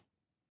AIDS.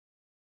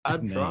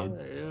 I'd try.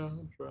 AIDS. Yeah,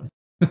 I'd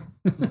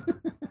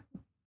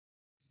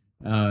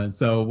try.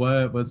 So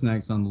what's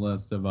next on the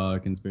list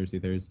of conspiracy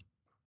theories?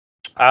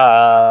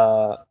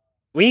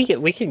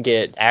 We could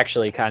get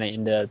actually kind of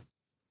into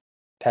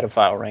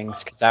pedophile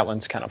rings because that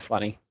one's kind of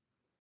funny,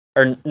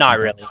 or not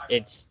really.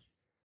 It's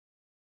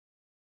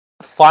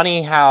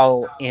funny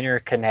how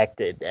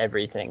interconnected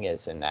everything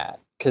is in that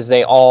because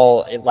they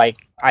all like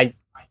I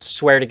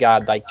swear to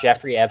God, like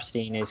Jeffrey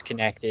Epstein is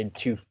connected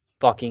to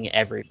fucking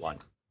everyone.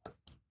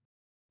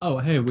 Oh,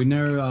 hey, we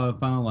never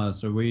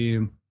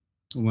finalized.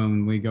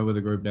 When we go with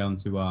a group down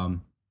to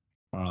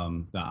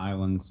the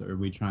islands, are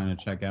we trying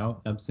to check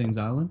out Epstein's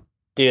Island?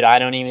 Dude, I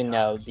don't even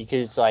know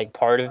because like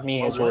part of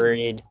me is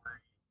worried.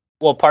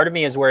 Well, part of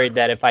me is worried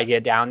that if I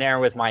get down there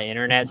with my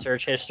internet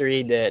search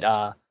history,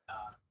 that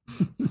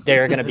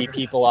there are going to be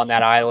people on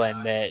that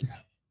island that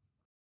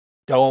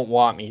don't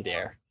want me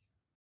there.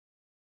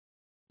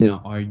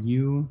 Now, are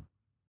you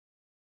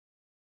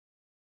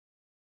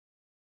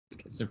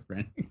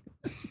schizophrenic?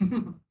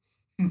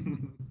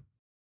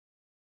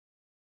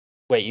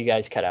 Wait, you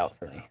guys cut out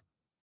for me.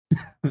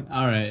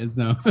 All right, it's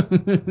no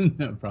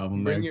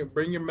problem. Bring your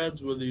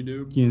meds with you,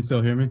 dude. Can you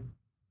still hear me?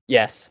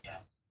 Yes.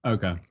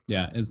 Okay.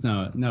 Yeah, it's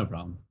no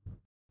problem.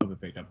 Hope it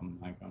picked up on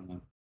the mic on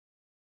that.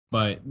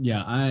 But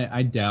yeah,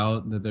 I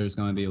doubt that there's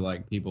going to be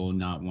like people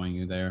not wanting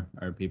you there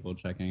or people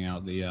checking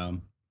out the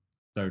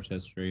search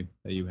history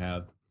that you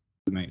have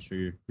to make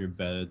sure you're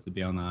vetted to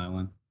be on the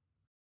island.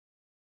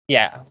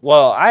 Yeah.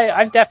 Well,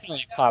 I've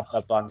definitely popped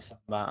up on some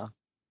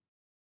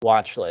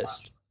watch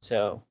list.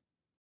 So.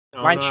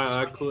 Oh, no,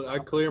 I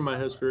clear my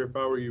history if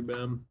I were you,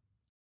 Ben.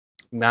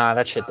 Nah,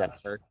 that shit doesn't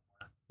work.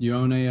 You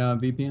own a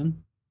VPN?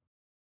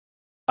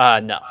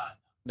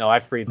 No, I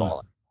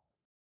freeball it.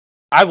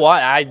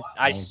 I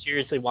Oh.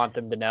 seriously want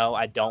them to know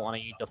I don't want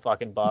to eat the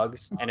fucking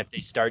bugs. And if they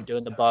start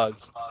doing the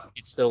bugs,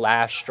 it's the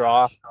last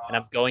straw. And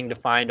I'm going to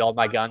find all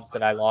my guns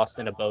that I lost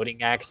in a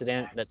boating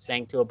accident that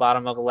sank to the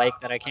bottom of a lake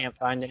that I can't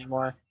find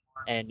anymore.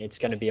 And it's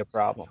going to be a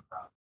problem.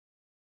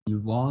 You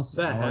lost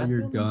That all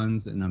your happened?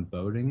 guns in a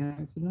boating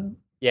accident?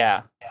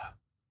 Yeah.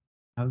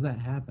 How's that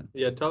happen?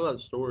 Yeah, tell that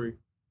story.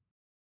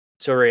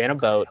 So we're in a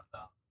boat.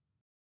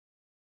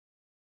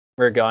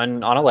 We're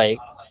going on a lake.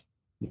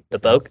 The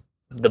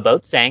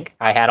boat sank.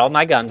 I had all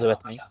my guns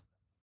with me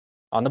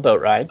on the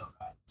boat ride.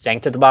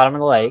 Sank to the bottom of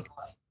the lake.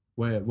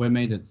 What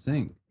made it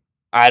sink?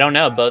 I don't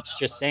know. Boats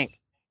just sink.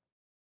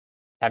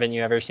 Haven't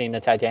you ever seen the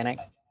Titanic?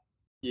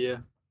 Yeah.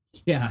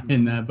 Yeah,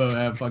 and that boat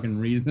had fucking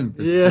reason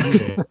for Yeah.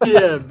 sinking.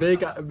 Yeah,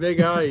 big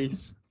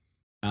ice.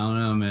 I don't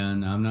know,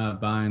 man. I'm not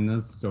buying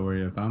this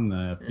story if I'm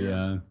the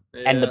FBI.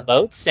 Yeah. And the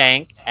boat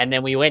sank, and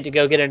then we went to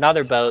go get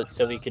another boat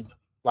so we could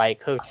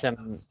like hook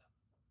some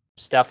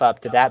stuff up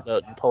to that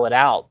boat and pull it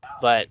out.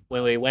 But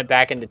when we went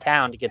back into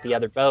town to get the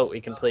other boat, we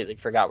completely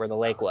forgot where the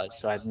lake was.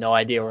 So I have no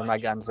idea where my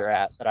guns are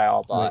at that I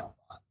all bought.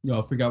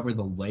 Y'all forgot where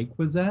the lake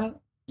was at?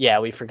 Yeah,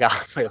 we forgot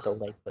where the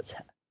lake was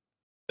at.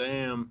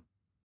 Damn.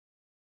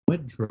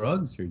 What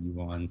drugs are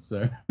you on,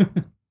 sir?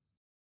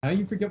 How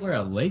you forget where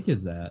a lake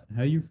is at?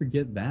 How you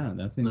forget that?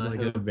 That seems like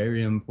a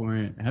very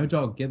important. How'd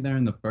y'all get there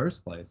in the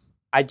first place?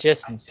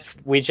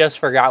 We just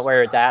forgot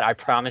where it's at. I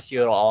promise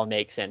you it'll all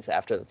make sense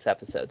after this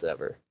episode's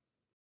over.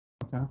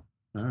 Okay. All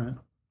right.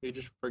 We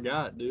just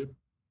forgot, dude.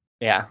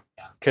 Yeah.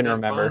 Couldn't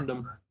Can't remember. find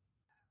 'em.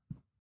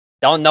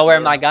 Don't know where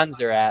my guns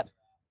are at.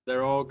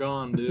 They're all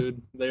gone,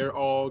 dude. They're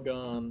all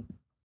gone.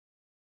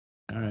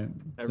 All right.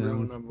 Every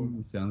one of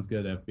 'em. Sounds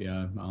good,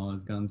 FBI. All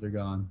his guns are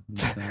gone.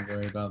 Nothing to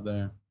worry about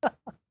there.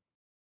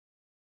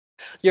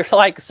 You're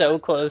like so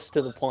close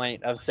to the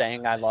point of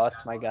saying I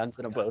lost my guns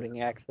in a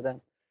boating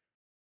accident.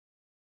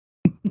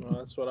 Well,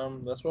 that's what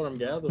I'm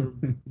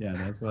gathering. Yeah,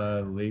 that's what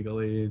I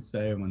legally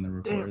say when the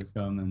reporters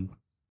come and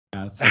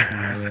ask us when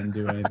I didn't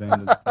do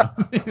anything to stop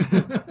me.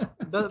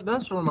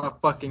 That's where my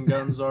fucking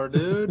guns are,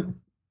 dude.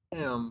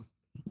 Damn.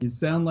 You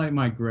sound like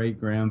my great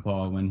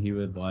grandpa when he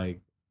would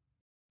like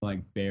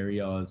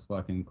bury all his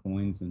fucking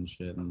coins and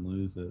shit and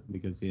lose it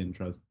because he didn't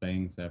trust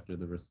banks after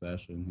the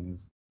recession.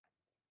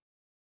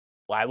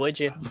 Why would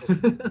you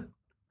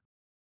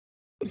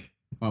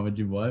Why would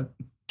you what?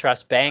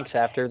 trust banks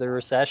after the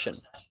recession?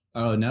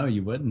 Oh no,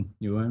 you wouldn't.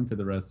 You wouldn't for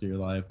the rest of your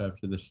life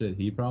after the shit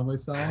he probably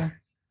saw.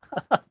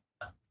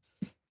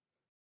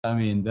 I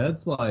mean,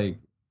 that's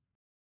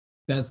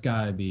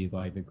gotta be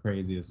like the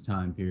craziest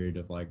time period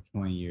of like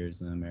 20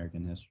 years in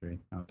American history.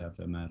 I would have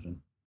to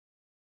imagine,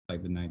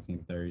 like the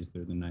 1930s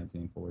through the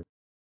 1940s.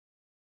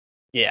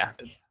 Yeah.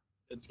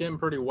 It's getting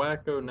pretty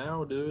wacko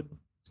now, dude.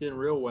 It's getting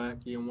real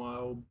wacky and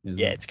wild.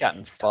 Yeah, it's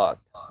gotten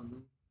fucked.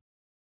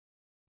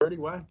 Pretty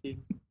wacky.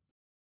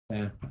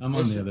 Yeah, I'm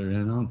on the other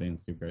end. I don't think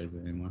it's too crazy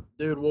anymore.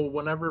 Dude, well,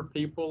 whenever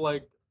people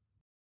like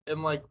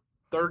in like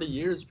 30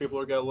 years, people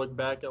are gonna look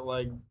back at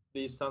like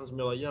these times and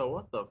be like, yo,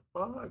 what the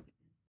fuck?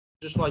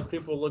 Just like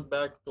people look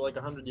back to like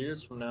 100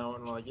 years from now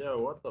and like, yo,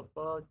 what the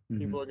fuck? Mhm.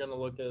 People are gonna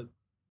look at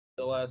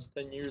the last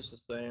 10 years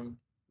the same.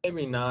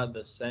 Maybe not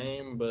the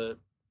same, but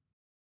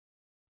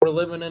we're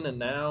living in it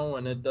now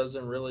and it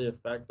doesn't really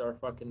affect our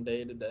fucking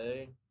day to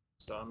day.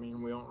 So I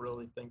mean, we don't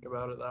really think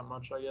about it that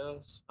much, I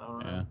guess. I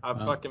don't know.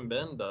 Yeah. Fucking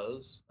Ben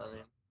does. I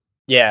mean,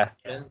 Yeah,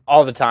 Ben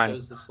all the time.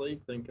 goes to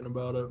sleep thinking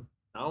about it.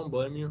 I don't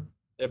blame you.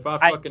 If I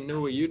fucking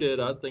knew what you did,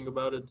 I'd think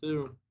about it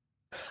too.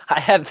 I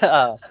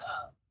have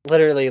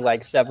literally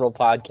like several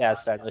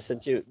podcasts I listen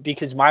to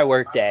because my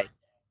work day,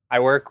 I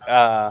work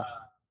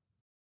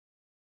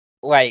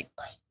like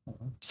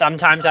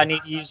sometimes I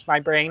need to use my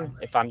brain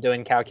if I'm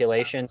doing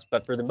calculations,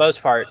 but for the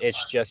most part,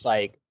 it's just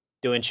like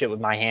doing shit with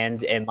my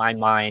hands and my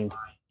mind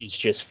is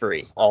just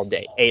free all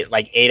day.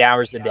 8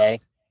 hours a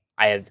day.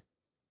 I have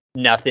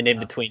nothing in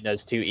between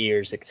those two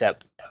ears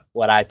except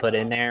what I put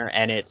in there,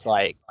 and it's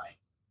like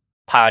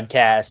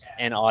podcast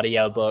and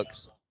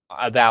audiobooks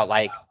about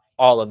like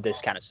all of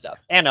this kind of stuff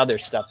and other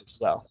stuff as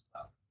well.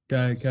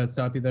 Can I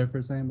stop you there for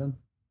a second, Ben?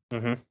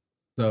 Mm-hmm.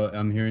 So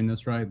I'm hearing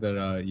this right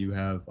that you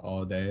have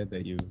all day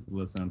that you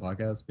listen to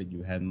podcasts, but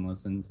you hadn't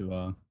listened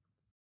to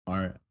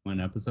our one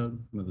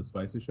episode with the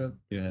spicy shit.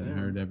 You hadn't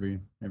heard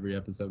every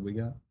episode we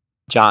got.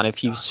 John,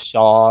 if you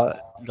saw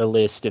the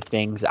list of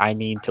things I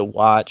need to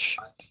watch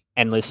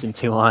and listen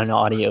to on an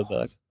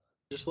audiobook.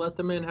 Just let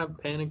the man have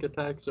panic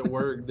attacks at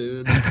work,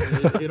 dude.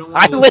 He don't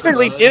I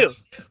literally do.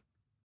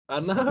 I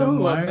know. Then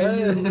why are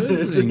you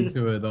listening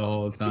to it the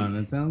whole time?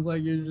 It sounds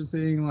like you're just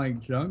eating like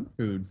junk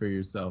food for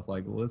yourself,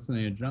 like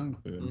listening to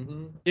junk food.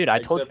 Mm-hmm. Dude, I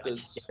told you I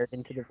stared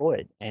into the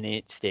void, and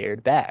it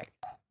stared back.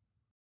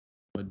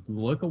 But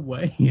look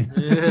away.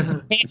 Yeah.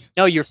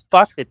 No, you're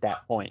fucked at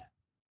that point.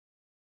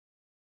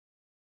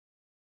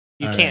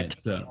 You All can't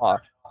right, turn it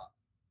off.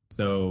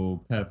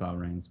 So, pedophile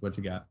rings, what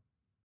you got?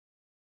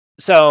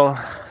 So,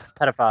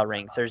 pedophile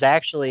rings. There's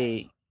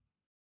actually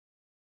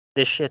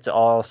This shit's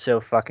all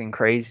so fucking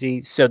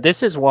crazy. So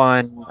this is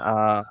one.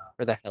 Where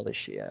the hell is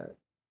she at?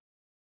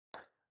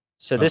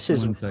 So this is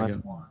One one.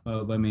 second.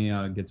 Oh, let me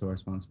get to our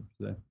sponsor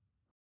for today.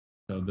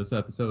 So this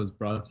episode is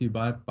brought to you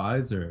by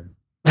Pfizer.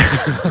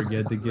 Don't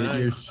forget to get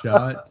your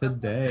shot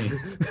today.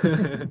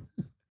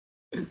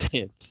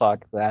 Dude,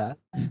 fuck that.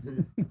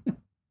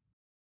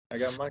 I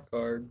got my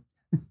card.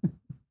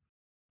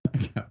 I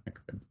got my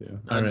card too.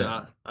 All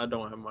right, I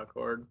don't have my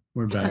card.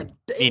 we're back. God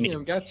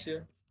damn,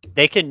 gotcha.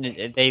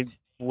 They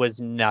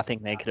was nothing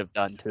they could have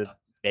done to have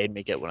made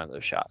me get one of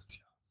those shots.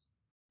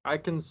 I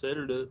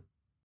considered it,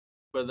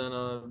 but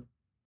then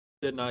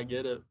did not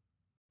get it.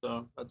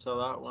 So that's how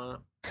that went.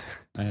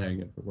 I had to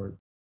get it for work.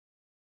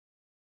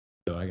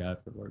 So I got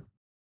it for work.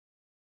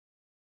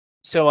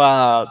 So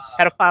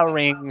pedophile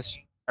rings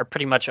are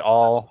pretty much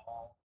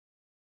all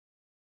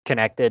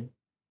connected.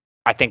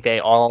 I think they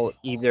all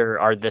either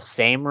are the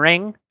same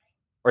ring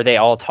or they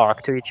all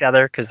talk to each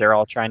other because they're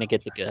all trying to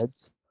get the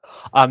goods.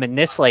 And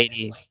this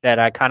lady that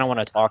I kind of want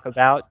to talk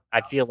about,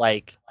 I feel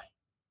like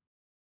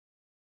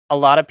a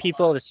lot of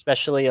people,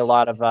 especially a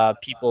lot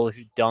of people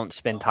who don't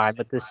spend time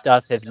with this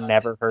stuff, have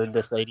never heard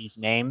this lady's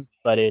name.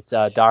 But it's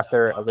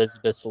Dr.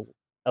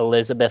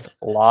 Elizabeth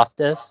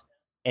Loftus,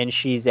 and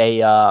she's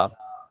a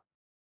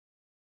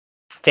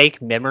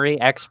fake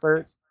memory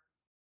expert,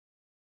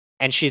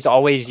 and she's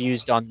always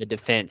used on the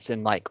defense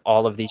in like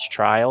all of these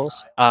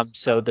trials.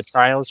 So the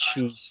trials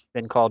she's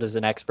been called as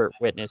an expert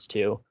witness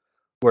to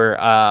were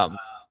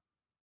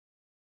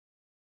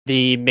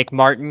the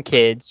McMartin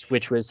kids,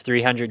 which was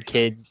 300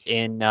 kids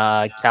in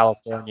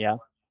California,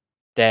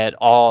 that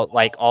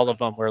all of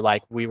them were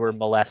like, we were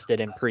molested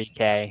in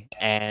pre-K,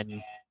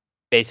 and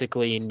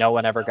basically no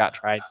one ever got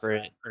tried for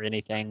it or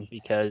anything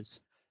because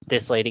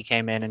this lady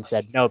came in and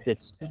said, nope,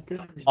 it's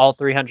all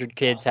 300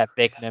 kids have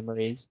fake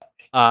memories.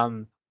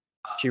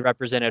 She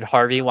represented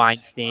Harvey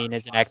Weinstein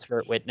as an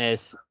expert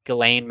witness,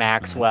 Ghislaine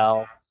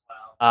Maxwell,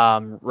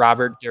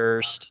 Robert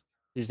Durst,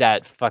 who's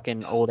that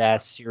fucking old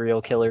ass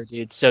serial killer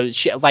dude. So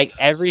she, like,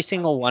 every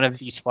single one of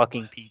these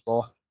fucking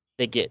people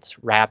that gets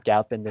wrapped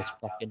up in this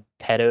fucking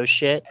pedo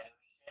shit,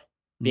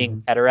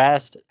 being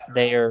pederast,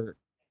 they are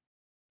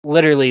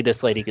literally,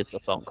 this lady gets a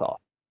phone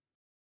call.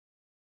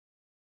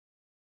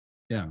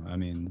 Yeah, I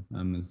mean,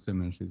 I'm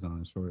assuming she's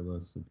on a short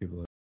list of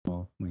people that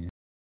call when you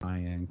have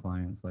high-end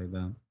clients like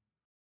that.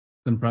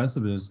 It's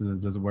impressive. Does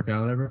it work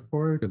out ever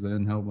for her? Because it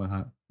didn't help with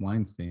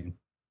Weinstein.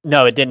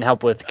 No, it didn't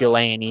help with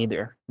Ghislaine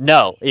either.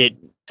 No, it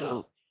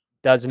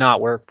does not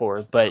work for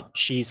her, but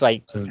she's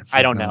like, So I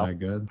she's don't not know. that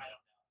good.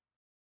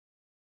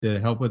 Did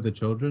it help with the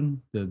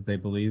children? Did they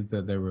believe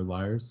that they were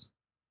liars?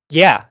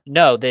 Yeah,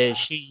 no,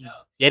 she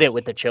did it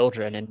with the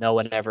children and no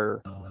one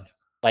ever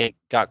like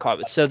got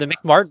caught. So the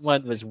McMartin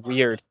one was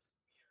weird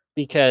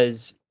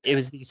because it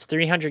was these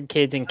 300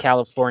 kids in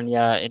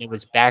California and it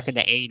was back in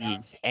the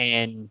 80s,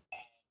 and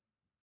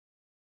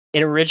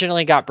it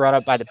originally got brought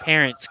up by the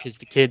parents because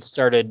the kids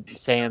started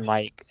saying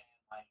like,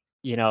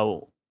 you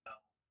know,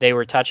 they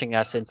were touching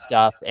us and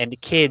stuff, and the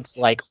kids,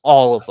 like,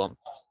 all of them,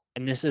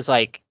 and this is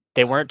like,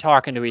 they weren't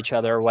talking to each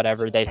other or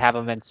whatever, they'd have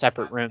them in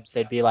separate rooms,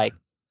 they'd be like,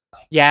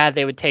 yeah,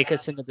 they would take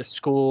us into the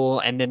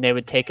school and then they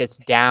would take us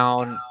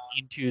down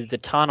into the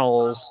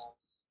tunnels,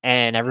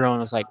 and everyone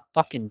was like,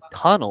 fucking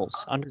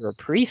tunnels under a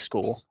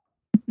preschool,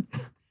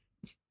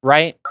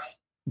 right?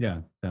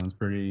 Yeah, sounds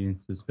pretty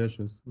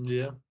suspicious.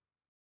 Yeah.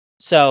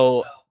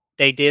 So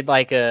they did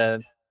like a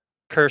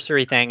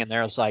cursory thing, and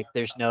there was like,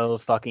 there's no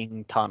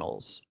fucking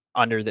tunnels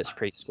under this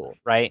preschool,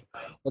 right?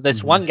 Well,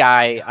 this one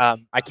guy,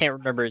 I can't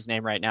remember his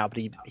name right now, but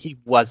he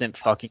wasn't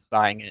fucking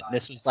buying it.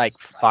 This was like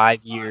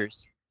 5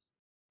 years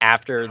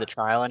after the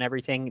trial and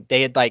everything.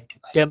 They had like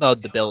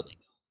demoed the building,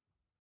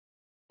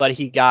 but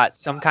he got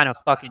some kind of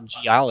fucking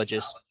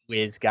geologist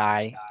whiz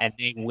guy, and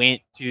they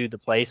went to the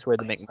place where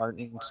the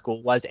McMartin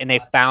school was, and they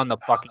found the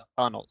fucking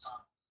tunnels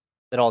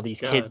that all these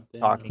kids God were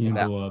damn. talking Can you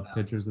about. pull up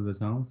pictures of the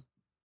tunnels?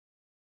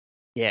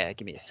 Yeah,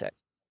 give me a sec.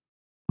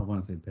 I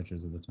want to see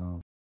pictures of the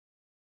tunnels.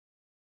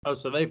 Oh,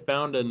 so they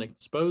found and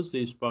exposed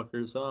these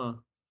fuckers, huh?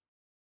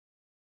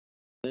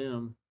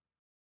 Damn.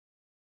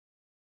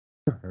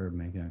 Her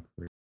making a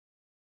career.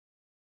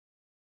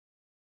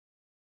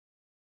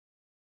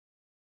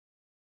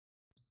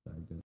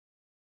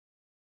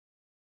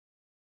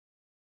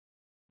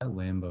 That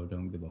Lambo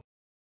don't give a.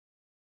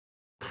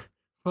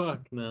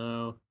 Fuck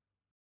no.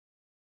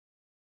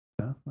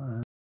 Yeah, all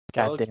right. That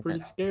God looks damn pretty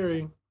it.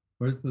 scary.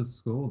 Where's the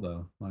school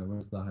though? Like,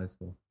 where's the high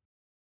school?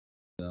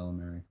 The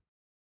elementary.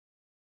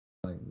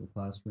 Like the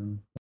classroom.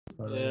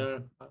 Yeah.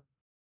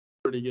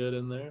 Pretty good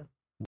in there.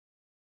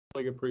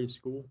 Like a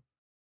preschool.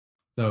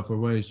 So for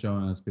what he's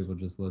showing us, people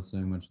just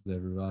listening, which is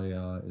everybody,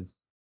 is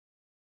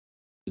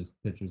just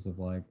pictures of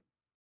like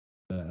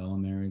the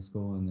elementary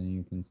school, and then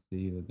you can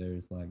see that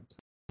there's like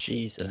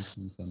Jesus.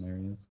 in some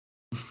areas.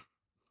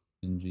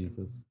 In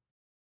Jesus.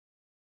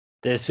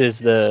 This is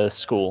the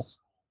school,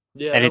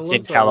 Yeah, and it it's in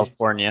looks like.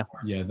 California.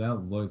 Yeah, that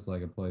looks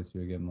like a place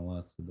you would get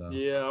molested though.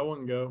 Yeah, I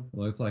wouldn't go. It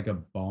looks like a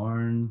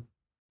barn.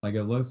 Like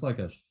it looks like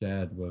a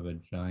shed with a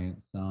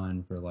giant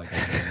sign for like a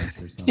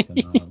ranch or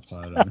something outside.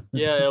 of it.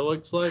 Yeah, it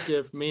looks like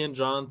if me and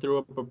John threw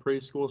up a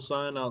preschool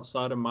sign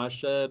outside of my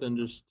shed and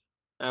just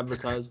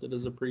advertised it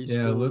as a preschool.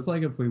 Yeah, it looks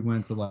like if we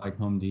went to like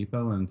Home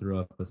Depot and threw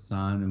up a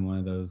sign in one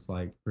of those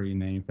like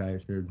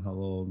pre-manufactured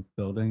little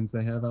buildings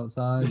they have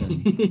outside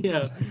and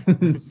Yeah.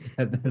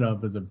 set it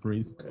up as a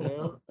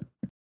preschool.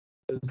 Yeah.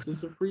 It's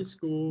just a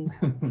preschool.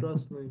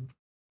 Trust me.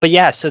 But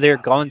yeah, so they're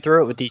going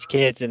through it with these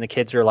kids, and the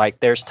kids are like,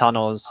 "There's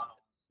tunnels."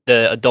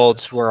 The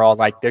adults were all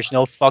like, "There's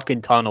no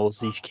fucking tunnels.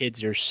 These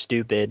kids are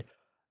stupid."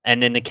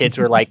 And then the kids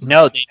were like,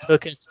 "No, they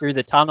took us through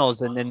the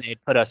tunnels, and then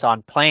they'd put us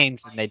on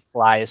planes, and they'd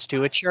fly us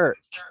to a church."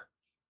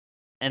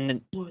 And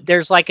then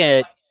there's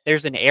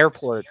an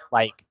airport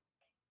like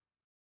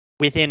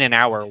within an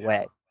hour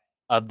away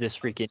of this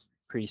freaking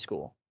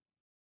preschool,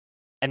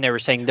 and they were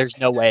saying there's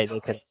no way they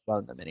could have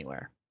flown them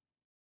anywhere.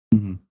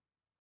 Mhm.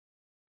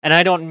 And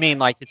I don't mean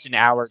like it's an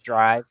hour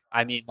drive.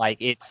 I mean like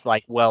it's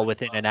like well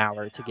within an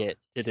hour to get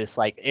to this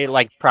like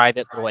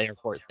private little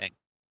airport thing.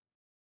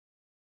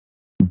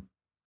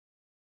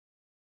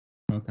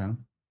 Okay.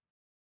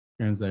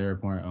 Is the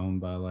airport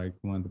owned by like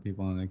one of the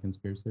people in the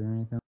conspiracy or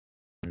anything?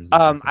 Or is it just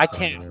a I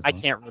private airport?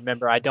 can't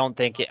remember. I don't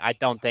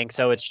think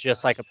so. It's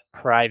just like a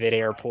private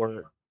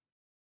airport.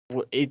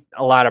 A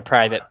lot of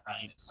private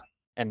planes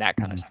and that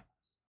kind of stuff.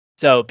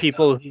 So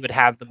people who would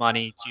have the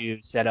money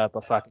to set up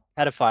a fucking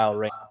pedophile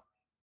ring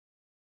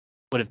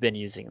would have been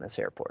using this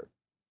airport.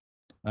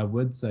 I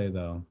would say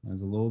though,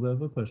 as a little bit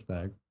of a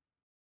pushback,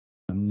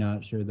 I'm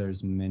not sure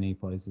there's many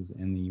places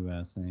in the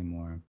U.S.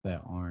 anymore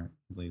that aren't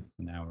at least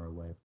an hour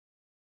away.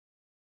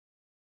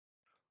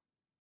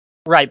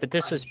 Right, but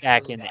this was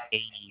back in the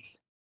 80s.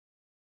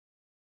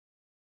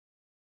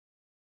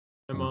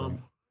 Hey,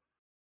 Mom.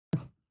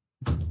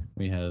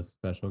 We had a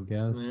special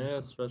guest.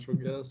 Yeah, special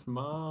guest,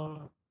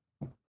 Mom.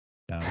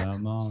 Shout out,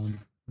 Mom.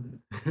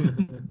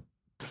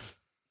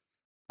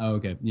 Oh,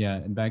 okay. Yeah,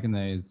 back in the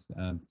days,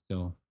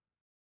 still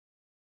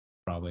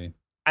probably.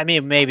 I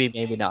mean,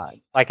 maybe not.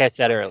 Like I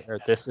said earlier,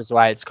 this is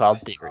why it's called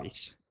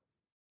theories.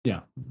 Yeah.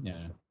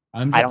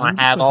 I I'm don't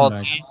just have pushing all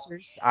back. the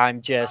answers.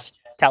 I'm just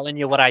telling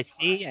you what I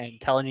see and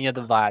telling you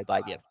the vibe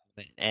I get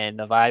from it. And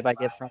the vibe I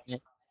get from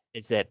it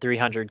is that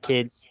 300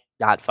 kids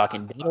got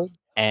fucking diddled,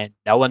 and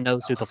no one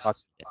knows who the fuck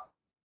did.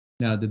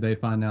 Now, did they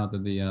find out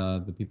that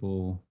the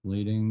people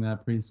leading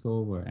that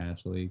preschool were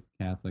actually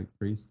Catholic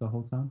priests the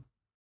whole time?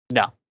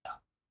 No.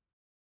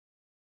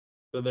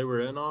 So they were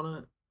in on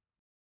it?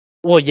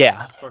 Well,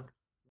 yeah. Fuck.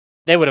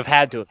 They would have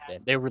had to have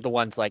been. They were the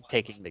ones like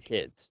taking the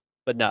kids.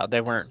 But no,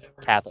 they weren't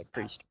Catholic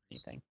priests or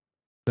anything.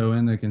 So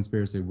in the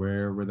conspiracy,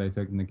 where were they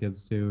taking the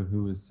kids to?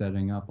 Who was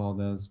setting up all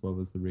this? What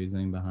was the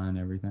reasoning behind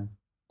everything?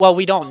 Well,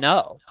 we don't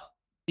know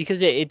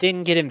because it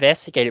didn't get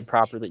investigated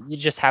properly. You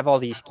just have all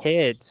these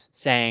kids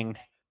saying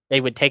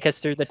they would take us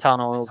through the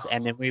tunnels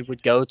and then we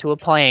would go to a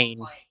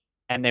plane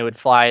and they would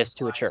fly us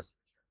to a church.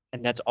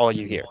 And that's all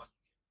you hear.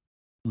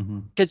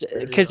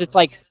 Because it's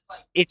like,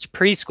 it's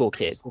preschool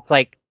kids. It's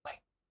like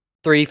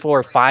 3,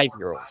 4,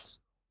 5-year-olds.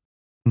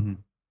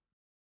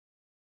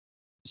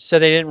 So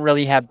they didn't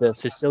really have the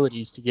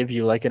facilities to give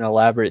you like an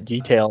elaborate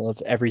detail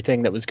of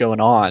everything that was going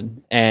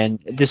on. And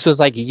this was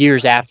like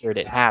years after it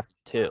had happened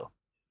too.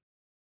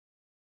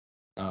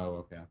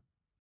 Oh, okay.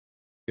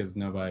 Because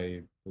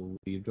nobody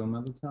believed them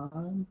at the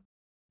time?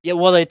 Yeah,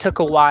 well, it took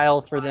a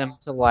while for them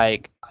to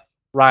like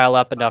rile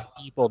up enough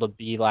people to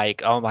be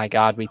like, oh my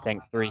god, we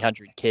think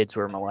 300 kids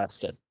were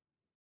molested.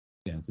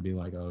 Yeah, to be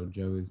like, oh,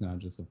 Joey's not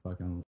just a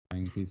fucking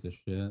lying piece of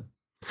shit.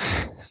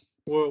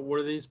 Well,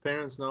 were these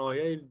parents not like,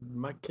 hey,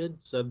 my kid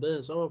said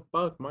this? Oh,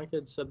 fuck, my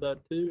kid said that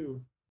too.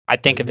 I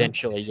think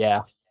eventually,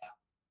 yeah.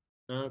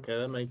 Okay,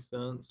 that makes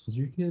sense. Has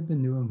your kid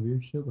been doing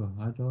weird shit with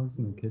hot dogs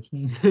in the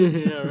kitchen?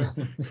 Yeah,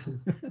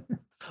 right.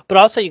 But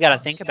also, you got to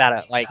think about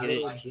it. Like,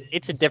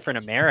 it's a different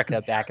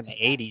America back in the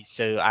 80s.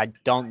 So I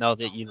don't know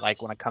that you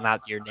like want to come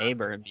out to your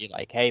neighbor and be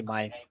like, hey,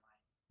 my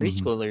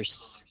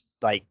preschoolers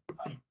like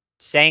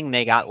saying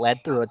they got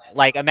led through it.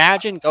 Like,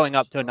 imagine going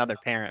up to another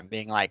parent and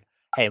being like,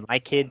 hey, my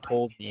kid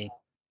told me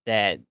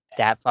that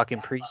fucking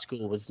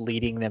preschool was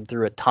leading them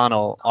through a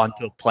tunnel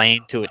onto a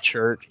plane to a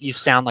church. You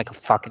sound like a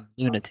fucking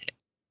lunatic.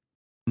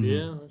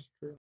 Yeah, that's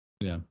true.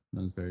 Yeah,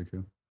 that's very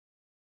true.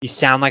 You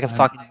sound like a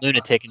fucking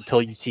lunatic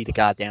until you see the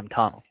goddamn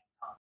tunnel.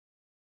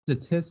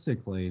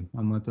 Statistically,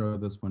 I'm going to throw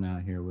this one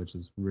out here, which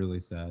is really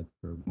sad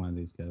for one of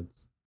these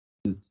kids.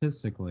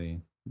 Statistically,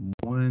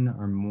 one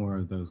or more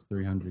of those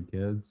 300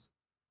 kids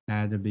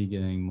had to be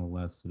getting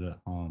molested at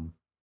home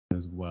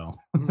as well.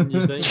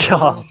 You think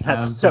Oh,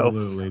 that's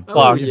absolutely so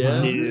fucked, yeah,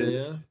 dude.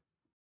 Yeah.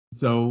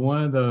 So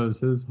one of those,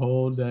 his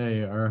whole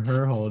day or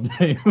her whole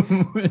day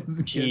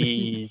was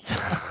Jeez.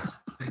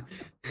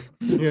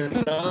 You're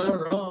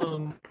not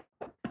wrong.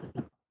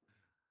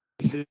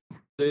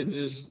 They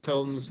just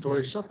tell them the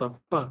story. Shut the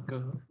fuck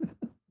up.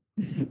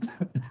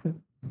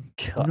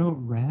 You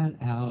don't rat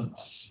out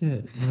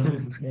shit. I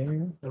don't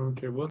care. I don't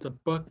care what the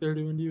fuck they're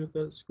doing to you at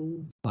that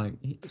school. Like,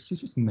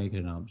 she's just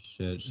making up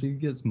shit. She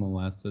gets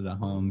molested at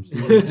home.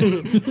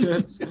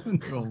 She's going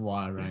through a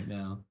lot right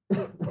now.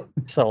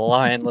 She's a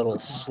lying little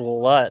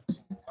slut.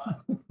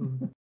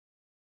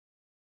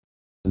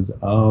 is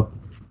up.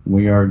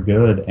 We are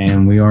good,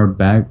 and we are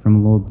back from a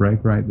little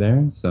break right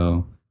there,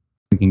 so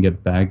we can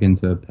get back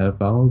into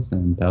pedophiles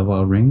and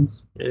pedophile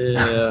rings.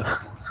 Yeah.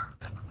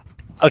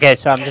 Okay,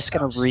 so I'm just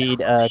going to read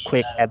a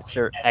quick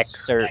excerpt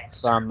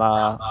from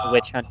the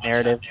Witch Hunt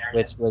narrative,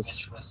 which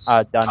was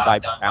done by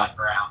Brown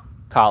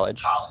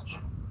College.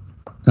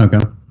 Okay.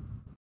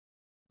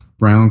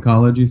 Brown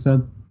College, you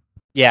said?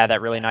 Yeah,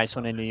 that really nice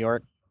one in New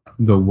York.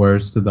 The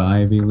worst of the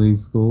Ivy League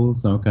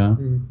schools? Okay.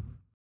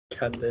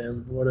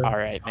 Goddamn, whatever. All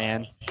right,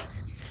 man.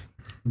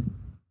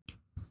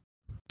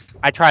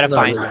 I try to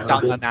find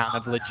some amount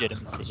of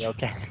legitimacy,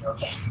 okay?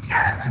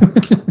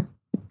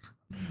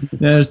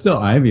 Yeah, they're still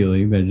Ivy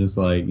League. They're just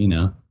like,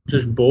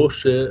 Just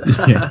bullshit.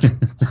 Yeah.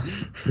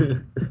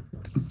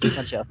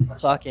 Bunch of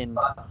fucking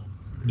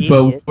idiots.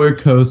 But we're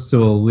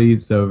coastal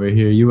elites over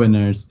here. You wouldn't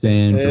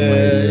understand from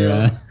where you're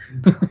at.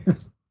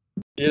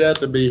 You'd have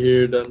to be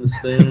here to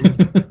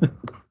understand.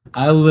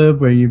 I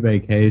live where you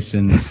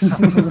vacation.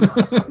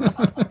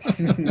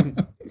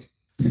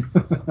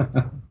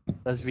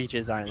 Those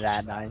beaches aren't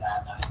that nice.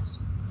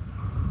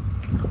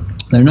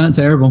 They're not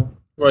terrible.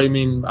 What, you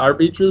mean our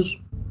beaches?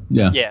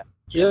 Yeah. Yeah.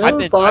 Yeah, I've they're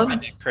been fun.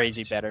 to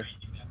crazy better.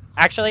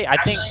 Actually,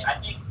 I think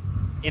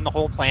in the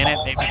whole planet,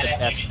 maybe the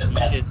best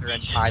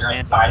beaches are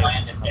in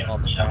Thailand. If they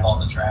pick up all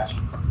the trash.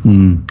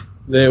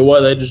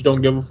 They just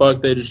don't give a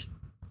fuck. They just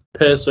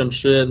piss and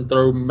shit and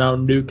throw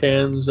Mountain Dew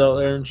cans out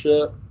there and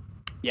shit.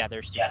 Yeah,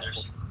 they're super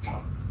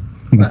cool.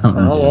 Mountain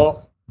Dew.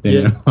 Well,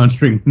 They don't want to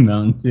drink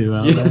Mountain Dew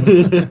out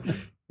there.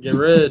 Get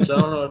rich. I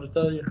don't know what to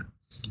tell you.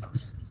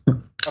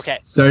 Okay.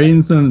 Start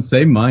eating some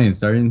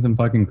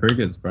fucking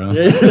crickets, bro.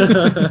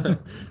 Yeah.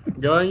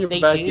 Go in your They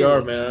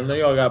backyard, do. man.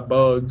 They all got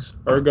bugs.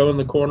 Or go in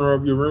the corner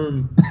of your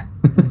room.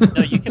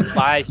 No, you can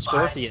buy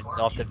scorpions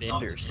off the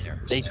vendors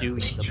there. They do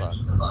eat the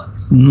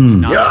bugs.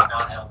 Yeah.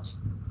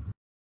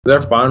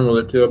 They're fine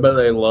with it too. I bet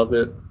they love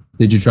it.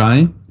 Did you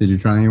try? Did you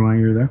try any while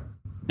you were there?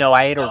 No,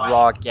 I ate a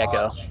raw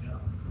gecko.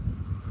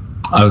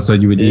 Oh, so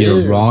you would eat a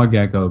Ew. raw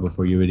gecko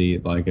before you would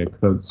eat like a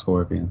cooked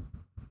scorpion.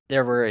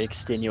 There were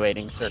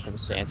extenuating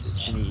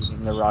circumstances to me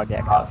eating the raw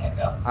gecko.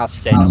 I'll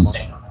say no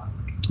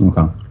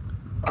more.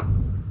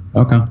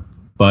 Okay.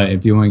 But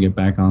if you want to get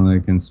back on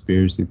the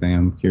conspiracy thing,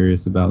 I'm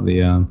curious about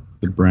the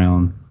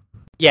Brown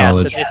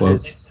college so this quote.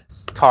 is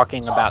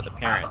talking about the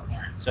parents.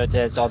 So it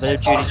says, although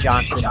Judy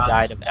Johnson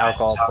died of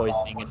alcohol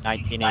poisoning in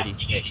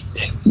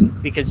 1986,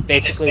 because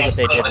basically what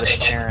they did with the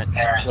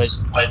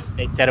parents was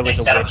they said it was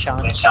a witch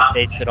hunt, and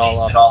based it all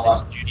off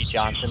of this Judy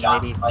Johnson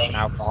lady who's an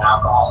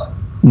alcoholic.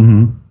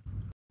 Mm-hmm.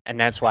 And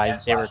that's why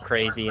they were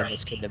crazy and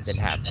this couldn't have been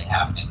happening.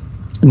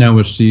 Now,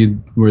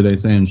 were they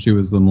saying she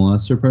was the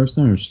molester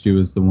person, or she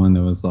was the one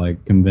that was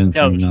like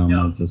convincing them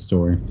of the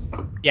story?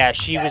 Yeah,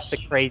 she was the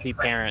crazy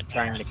parent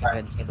trying to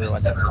convince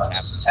everyone this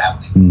was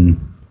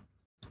happening.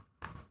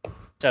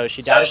 So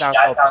she died of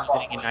alcohol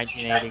poisoning in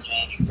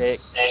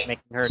 1986,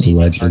 making her an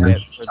easy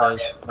target for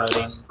those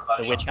promoting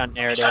the witch hunt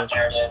narrative.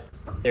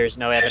 There's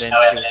no evidence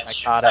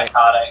she was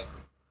psychotic.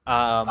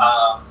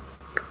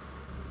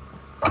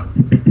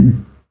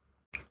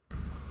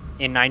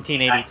 In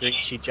 1983,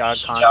 she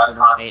jogged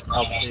constantly, ate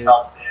health food,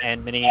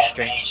 and many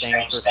strange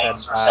things were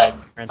said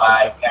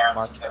by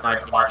parents in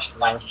March of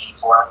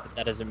 1984. But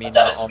that doesn't mean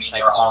they're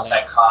all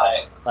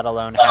psychotic, let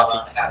alone half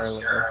a year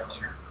earlier.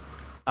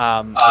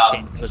 The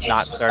case was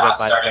not started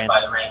by the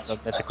randoms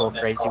of a mythical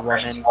crazy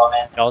woman.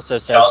 It also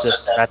says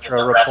the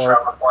retro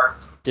report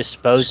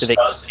disposed of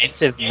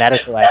extensive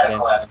medical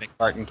evidence in the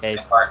McCartan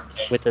case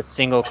with a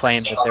single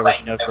claim that there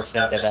was no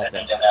definitive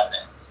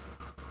evidence.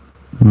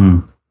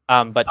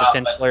 But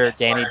defense lawyer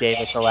Danny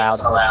Davis allowed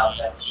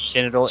her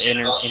genital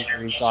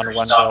injuries on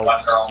one girl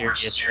with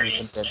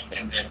serious and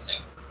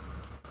convincing.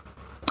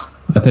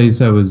 I thought you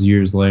said it was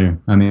years later.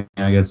 I mean,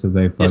 I guess if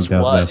they fucked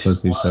up that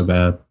pussy so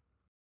bad,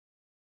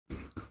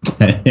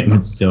 it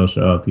would still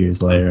show up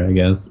years later, I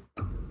guess.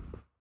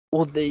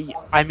 Well,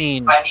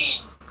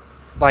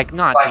 like,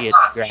 not to get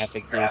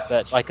graphic, dude,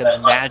 but, like,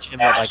 imagine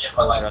what, like,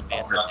 a older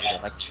man would do,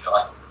 like,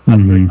 a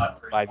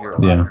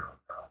 35-year-old.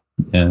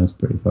 Yeah, that's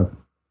pretty fucked.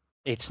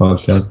 It's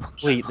fucked up.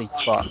 Completely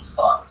fucked.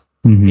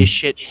 This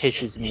shit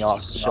pisses me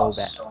off so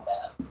bad.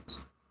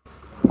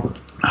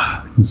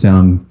 You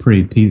sound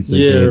pretty pizza.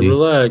 Yeah, Katie.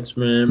 relax,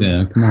 man.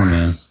 Yeah, come on,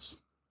 man.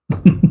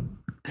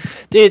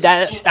 Dude,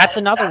 that's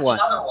another one.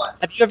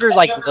 Have you ever,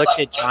 like, looked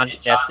at John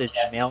Podesta's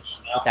emails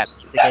with that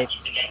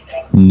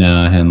Pizzagate?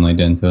 No, I hadn't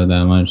looked into it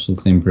that much. It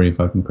seemed pretty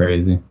fucking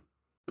crazy.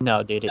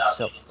 No, dude, it's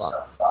so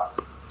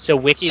fucked. So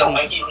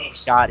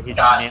WikiLeaks got his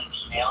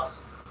emails,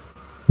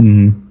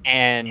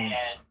 and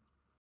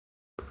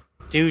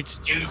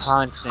dude's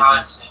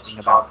constantly thinking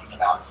about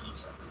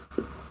pizza.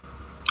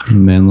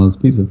 Man loves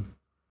pizza.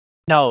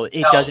 No,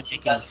 it doesn't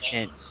make any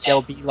sense.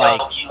 They'll be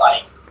like,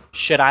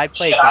 should I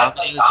play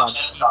dominoes on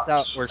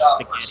pizza or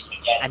spaghetti?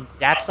 And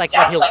that's like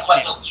what he'll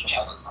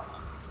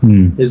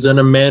do. He's in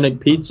a manic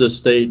pizza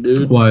state,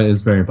 dude. Well,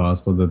 it's very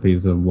possible that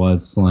pizza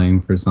was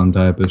slang for some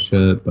type of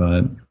shit,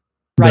 but...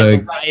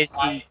 Right, but why is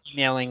he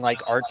emailing,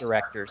 like, art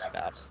directors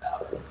about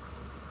it?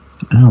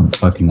 I don't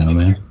fucking know,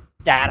 man.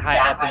 that high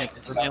up in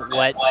the government,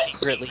 what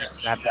secretly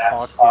you have to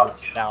talk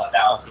to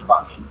about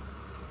fucking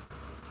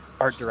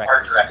art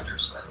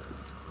directors.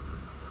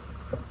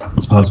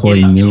 It's possible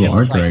you knew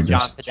art like directors.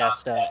 John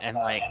Podesta and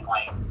like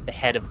the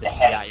head of the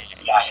CIA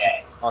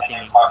talking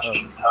in code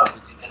because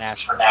it's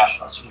international,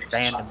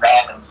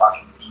 random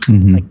fucking people.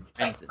 It's like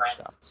friends and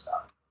stuff.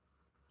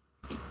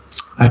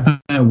 I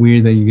find it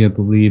weird that you could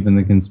believe in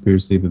the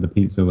conspiracy that the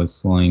pizza was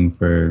slang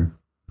for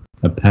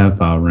a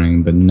pedophile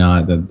ring, but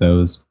not that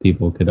those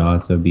people could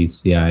also be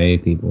CIA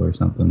people or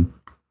something.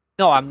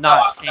 No, I'm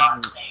not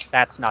saying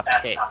that's not the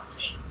case.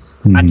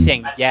 Mm-hmm. I'm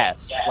saying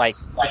yes. Like,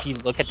 if you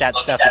look at that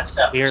stuff, it's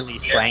clearly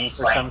slang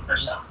for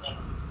something.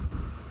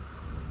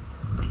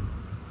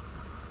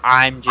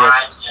 I'm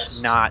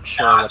just not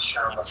sure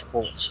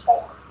what it's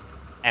for.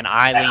 And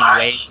I lean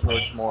way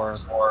towards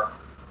more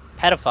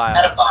pedophile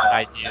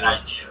than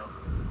I do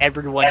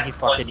everyone he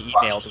fucking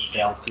emailed was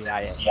in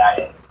the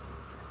CIA.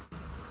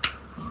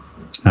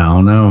 I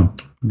don't know.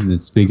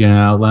 Speaking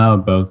out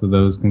loud, both of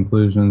those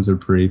conclusions are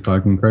pretty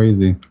fucking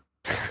crazy.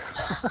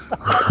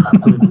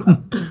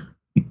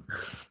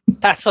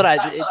 That's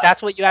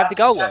what you have to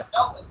go with.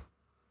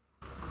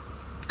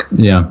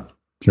 Yeah,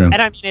 true.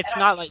 And I mean, it's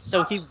not like,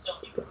 so he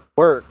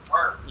worked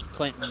with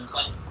Clinton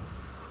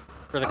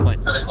for the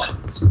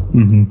Clintons.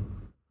 Mm-hmm.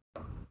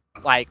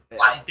 Like,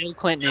 Bill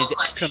Clinton is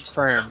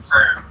confirmed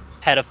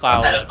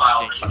pedophile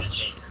with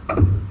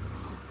Jason.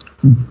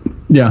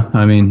 Yeah,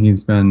 I mean,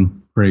 he's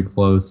been pretty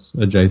close,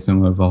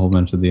 adjacent with a whole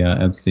bunch of the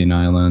Epstein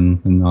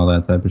Island and all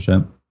that type of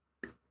shit.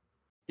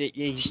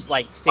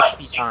 Like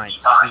 60 times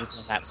he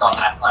was on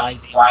that plane.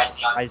 Why is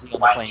he on the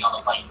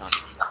plane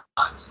 60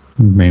 times?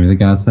 Maybe the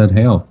guy said,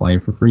 hey, I'll fly you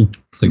for free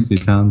 60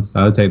 times.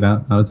 I would take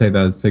that. I would take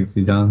that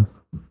 60 times.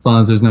 As long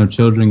as there's no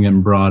children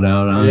getting brought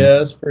out. Yeah,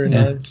 that's pretty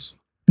nice.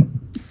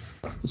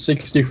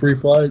 60 free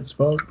flights,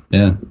 fuck.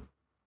 Yeah.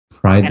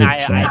 Private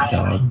jet,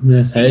 dog.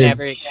 Yeah, hey.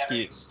 Every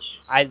excuse.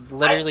 I've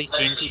literally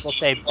seen people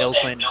say Bill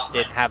Clinton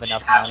didn't have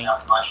enough money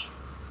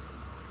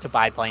to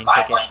buy plane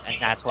tickets,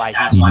 and that's why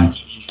he wanted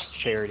to use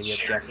charity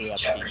of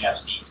Jeffrey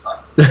Epstein.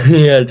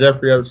 Yeah,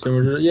 Jeffrey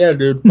Epstein was yeah,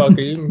 dude, fuck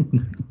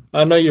it.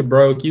 I know you're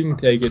broke. You can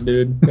take it,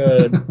 dude.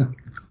 Good.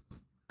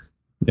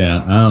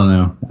 Yeah, I don't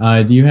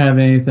know. Do you have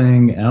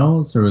anything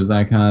else, or was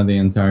that kind of the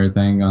entire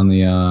thing on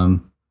the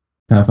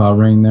pedophile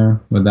ring there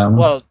with that one?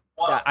 Well,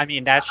 I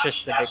mean, that's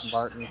just the Nick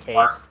Martin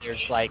case.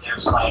 There's like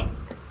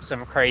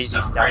some crazy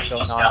stuff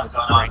going on with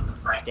the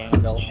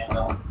Franklin scandal.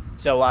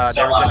 So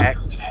there was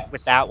an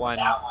with that one.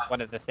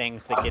 One of the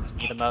things that gets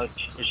me the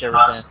most is there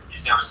was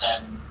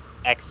an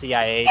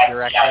ex-CIA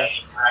director,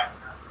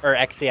 or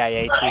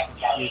ex-CIA chief,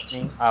 excuse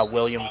me,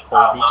 William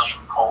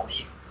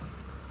Colby,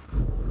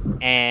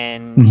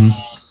 and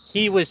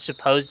he was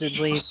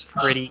supposedly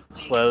pretty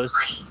close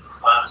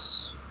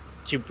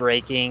to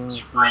breaking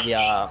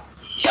the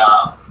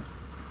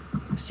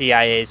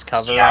CIA's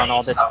cover on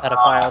all this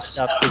pedophile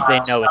stuff because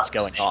they know it's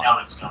going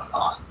on.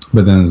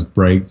 But then his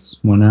brakes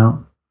went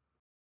out?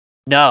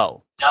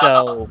 No.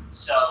 So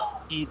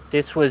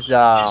this was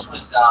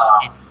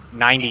in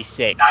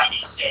 96.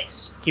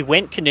 He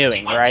went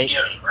canoeing, right?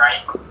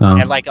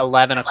 At like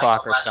 11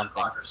 o'clock or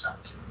something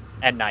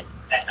at night.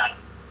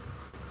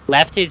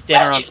 Left his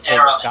dinner on the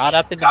table, got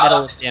up in the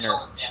middle of dinner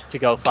to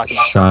go fucking...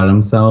 Shot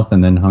himself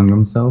and then hung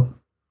himself?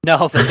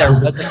 No, but there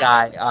was a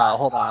guy,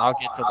 hold on, I'll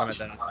get to one of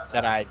those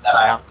that I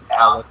found.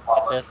 I'll look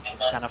at this,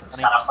 it's kind of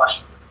funny.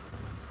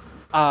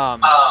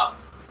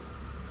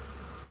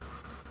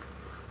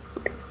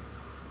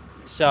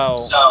 So,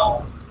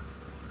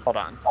 hold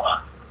on.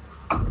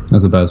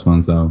 That's the best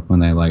ones though, when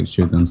they like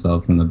shoot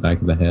themselves in the back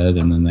of the head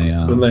and then they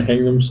when they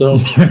hang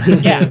themselves.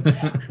 Yeah.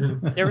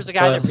 There was a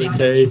guy that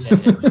recently did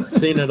it.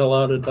 Seen it a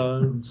lot of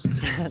times.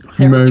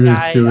 Murder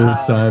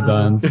suicide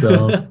by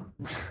himself.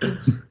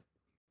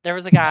 There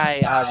was a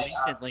guy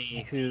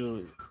recently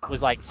who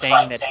was like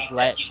saying that he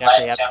let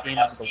Jeffrey Epstein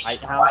into the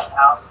White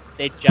House.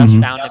 They just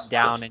found him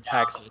down in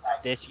Texas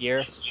this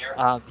year. He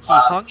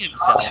hung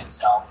himself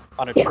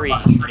on a tree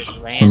in his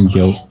ranch. From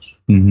guilt.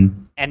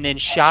 And then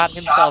shot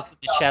himself in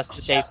the chest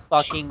with a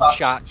fucking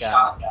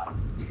shotgun.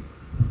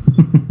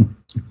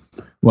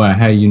 Well,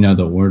 how do you know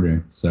the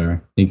order,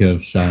 sir? He could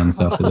have shot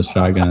himself with a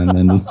shotgun and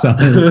then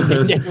decided.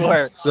 It didn't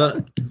work.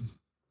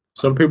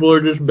 Some people are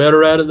just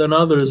better at it than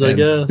others, I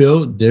guess.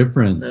 Built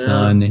different,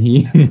 son.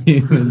 He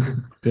was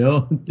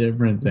built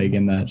different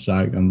taking that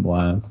shotgun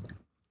blast.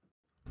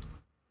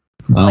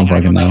 I don't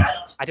fucking know.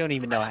 I don't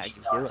even know how you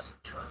do it.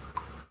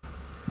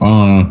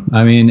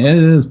 I mean, it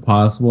is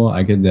possible.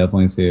 I could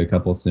definitely see a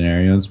couple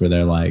scenarios where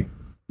they're like,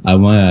 I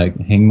want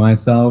to hang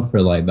myself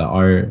for like the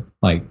art,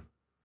 like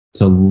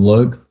to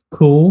look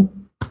cool,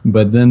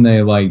 but then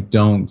they like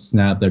don't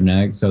snap their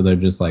neck, so they're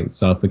just like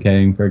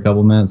suffocating for a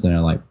couple minutes, and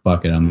they're like,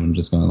 fuck it, I'm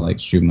just gonna like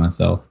shoot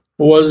myself.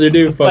 Well, what does he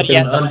do? Fucking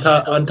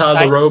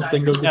untie the rope,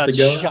 then go get the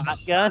gun?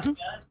 Shotgun?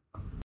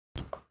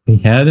 He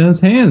had it in his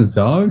hands,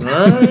 dog.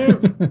 Right.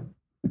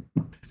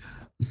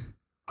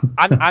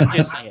 I'm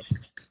just saying.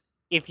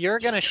 If you're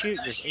gonna shoot,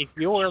 if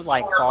you're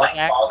like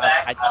fallback,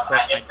 I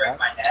break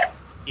my neck,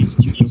 is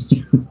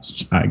to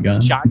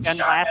Shotgun. Shotgun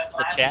blast to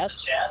the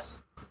chest.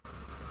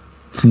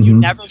 You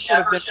never should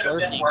have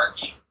been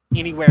working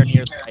anywhere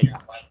near the White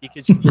House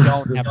because you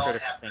don't have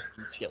critical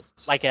thinking skills,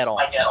 like at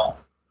all.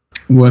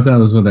 What if that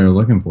was what they were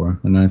looking for?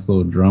 A nice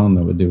little drone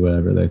that would do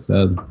whatever they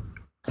said.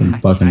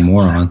 Fucking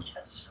moron.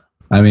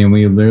 I mean,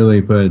 we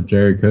literally put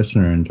Jared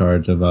Kushner in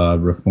charge of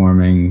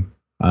reforming,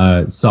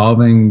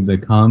 solving the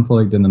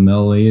conflict in the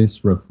Middle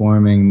East,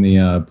 reforming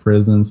the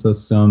prison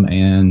system,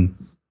 and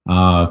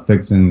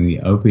fixing the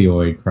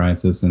opioid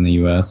crisis in the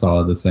U.S. all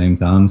at the same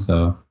time.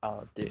 So.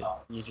 Oh, dude,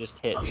 you just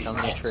hit so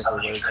many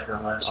trigger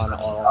words on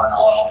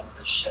all of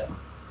this shit.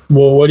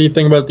 Well, what do you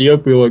think about the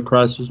opioid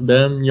crisis,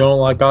 Ben? You don't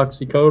like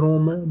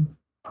oxycodone, man?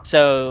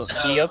 So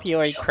the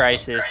opioid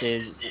crisis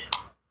is,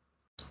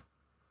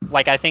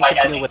 like, I think to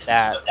deal with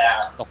that,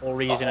 the whole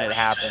reason it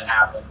happened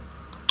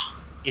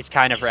is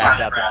kind of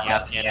wrapped up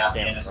in the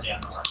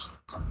Afghanistan war.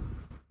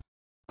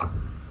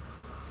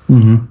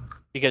 Mm-hmm.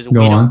 Because we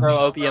don't grow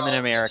opium in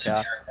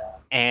America,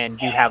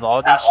 and you have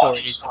all these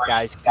stories of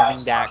guys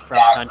coming back from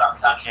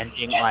country and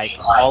being like,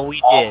 all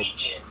we did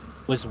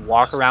was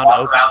walk around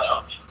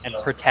opium and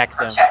protect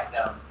them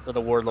for the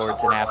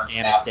warlords in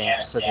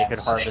Afghanistan so they could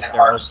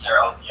harvest their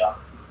opium.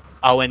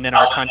 Oh, and then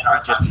our country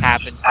just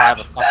happens to have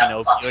a fucking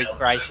opioid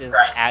crisis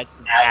as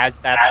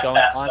that's going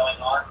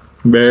on.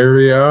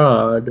 Very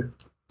odd.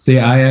 See,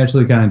 I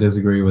actually kind of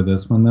disagree with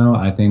this one, though.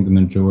 I think the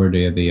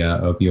majority of the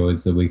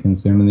opioids that we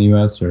consume in the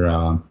U.S.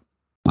 are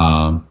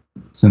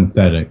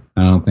synthetic.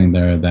 I don't think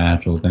they're the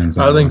actual things.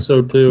 I think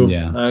so, too.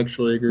 Yeah. I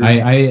actually agree.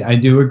 I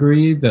do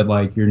agree that,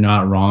 like, you're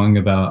not wrong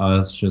about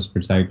us just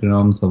protecting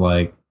them to,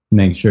 like,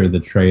 make sure the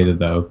trade of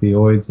the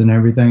opioids and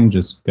everything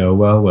just go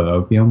well with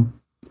opium.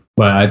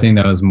 But I think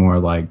that was more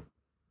like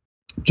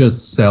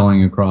just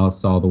selling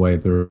across all the way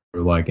through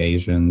like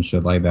Asia and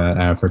shit like that,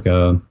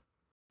 Africa,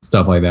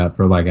 stuff like that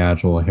for like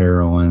actual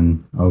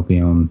heroin,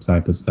 opium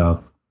type of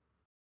stuff.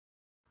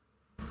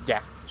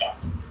 Yeah.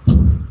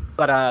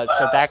 But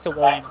so back to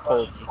William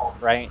Colby,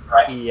 right?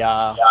 He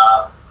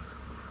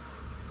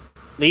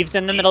leaves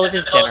in the middle of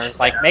his dinner,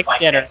 like makes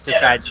dinner,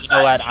 decides, you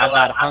know what, I'm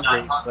not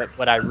hungry, but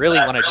what I really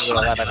want to do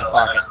at 11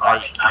 o'clock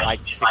at night,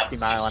 like 60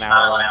 mile an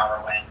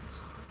hour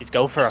winds, is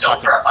go for a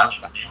fucking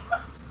canoe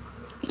ride.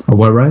 A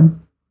what ride?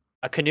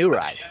 A canoe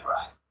ride.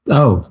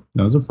 Oh,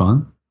 those are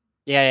fun.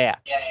 Yeah.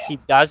 He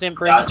doesn't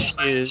bring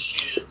his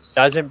shoes,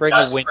 doesn't bring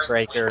a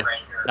windbreaker,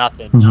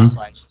 nothing. Mm-hmm. Just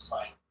like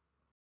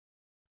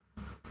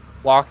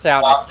walks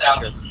out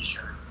in a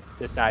t-shirt,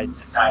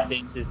 decides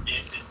this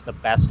is the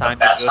best time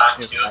to do a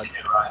canoe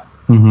ride.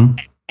 Mm-hmm.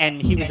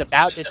 And he was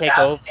about to take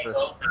over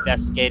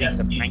investigating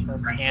the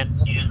Franklin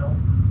scandal,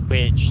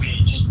 which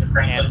in the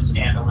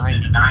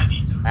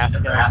 90s,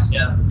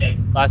 Alaska, they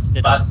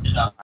busted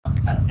up.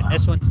 And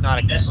this one's not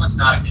a conspiracy.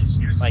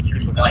 Like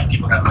people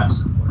got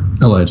busted for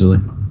it. Allegedly.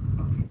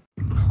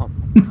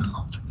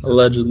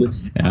 Allegedly.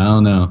 Yeah, I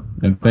don't know.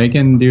 If they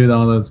can do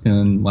all those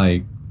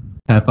like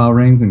pedophile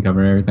rings and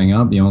cover everything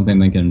up, you don't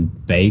think they can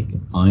fake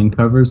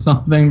uncover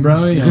something,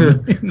 bro? You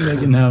don't think they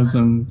can have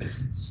some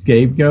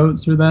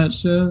scapegoats for that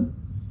shit?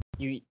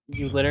 You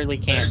literally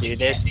can't do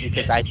this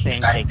because I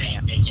think they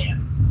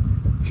can.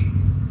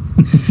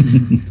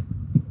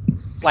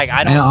 Like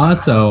I don't. And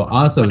also,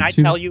 when I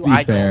tell you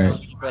I fair, don't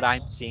believe what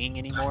I'm seeing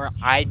anymore,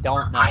 I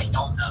don't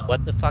know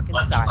what's a fucking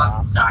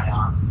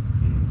psyop,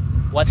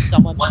 what's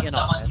someone in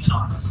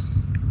on this,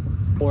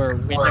 or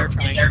when they're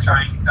trying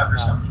to cover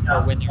something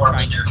up, or when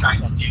they're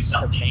trying to do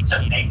something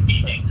to make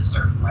me think a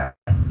certain way.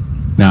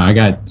 Now, I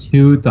got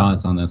two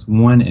thoughts on this.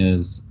 One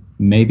is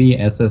maybe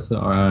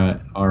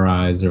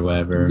SSRIs or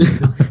whatever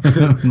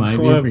might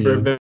be for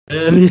you.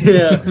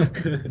 Yeah.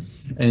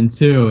 And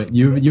two,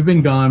 you've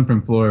been gone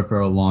from Florida for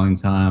a long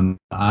time.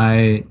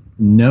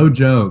 No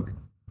joke,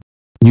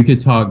 you could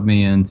talk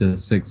me into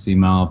 60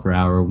 mile per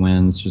hour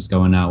winds just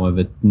going out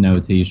with no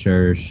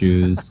t-shirt or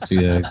shoes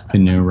to a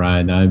canoe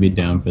ride. I'd be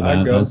down for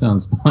that. That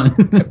sounds fun.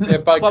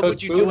 If I But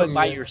would you do it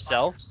by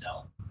yourself?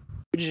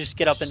 Would you just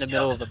get up in the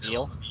middle of a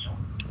meal?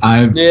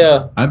 I've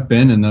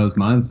been in those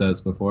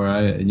mindsets before.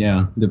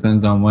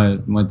 Depends on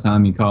what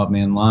time you caught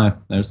me in life.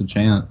 There's a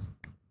chance.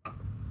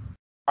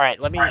 All right,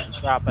 let me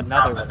drop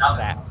another little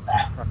fact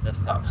from this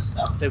stuff.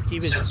 So he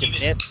was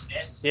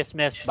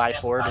dismissed by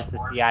Ford as the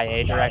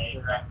CIA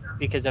director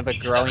because of a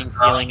growing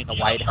feeling in the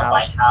White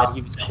House that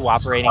he was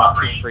cooperating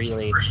too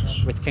freely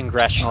with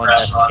congressional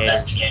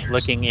investigators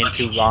looking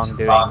into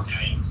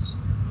wrongdoings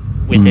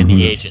within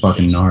the agency.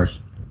 Fucking narc.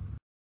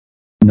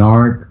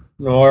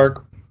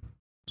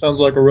 Sounds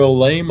like a real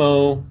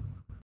lame-o.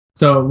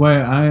 So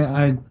wait,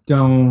 I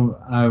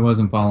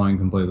wasn't following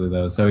completely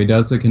though. So he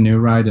does the canoe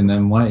ride and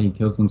then what? He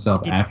kills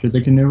himself after the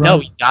canoe ride? No,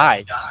 he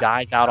dies. He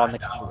dies out on the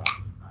canoe ride.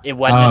 It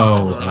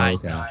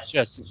wasn't okay.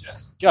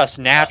 Just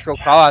natural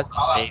causes,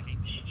 baby.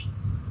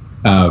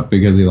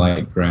 Because he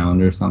like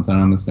drowned or something,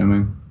 I'm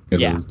assuming.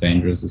 Because it was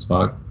dangerous as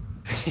fuck.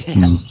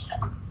 Yeah.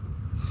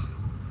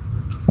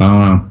 I don't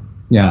know.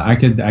 Yeah, I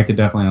could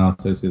definitely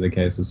also see the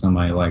case of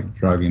somebody like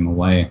drug him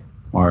away,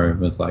 or it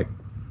was like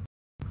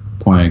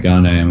point a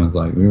gun at him and was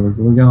like, we're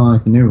going on a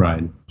canoe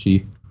ride,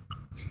 chief.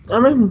 I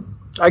mean,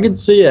 I can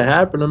see it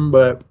happening,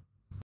 but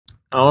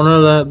I don't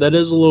know, that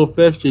is a little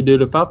fishy,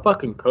 dude. If I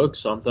fucking cook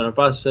something, if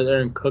I sit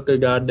there and cook a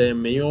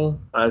goddamn meal,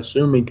 I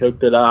assume he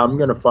cooked it. I'm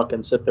gonna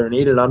fucking sit there and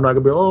eat it. I'm not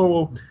gonna be, oh,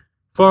 well,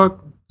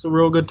 fuck, it's a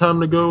real good time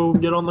to go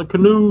get on the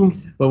canoe.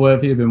 But what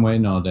if he had been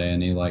waiting all day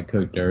and he like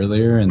cooked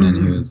earlier and then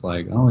he was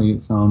like, I'll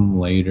eat some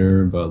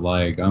later, but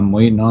like I'm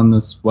waiting on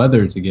this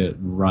weather to get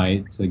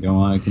right to go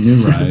on a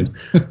canoe ride.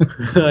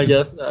 I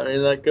guess, I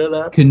mean, that could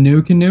happen.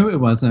 Canoe, it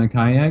wasn't a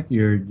kayak.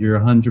 You're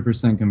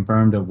 100%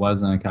 confirmed it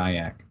wasn't a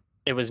kayak.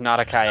 It was not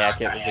a kayak,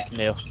 it was a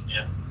canoe.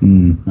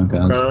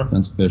 Okay,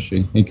 that's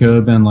fishy. It could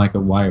have been like a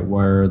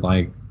whitewater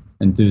like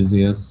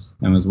enthusiast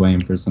and was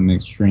waiting for some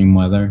extreme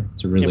weather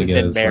to really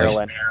get his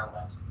like,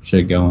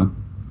 shit going.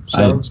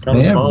 Sounds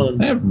kind of fun.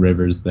 They have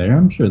rivers there.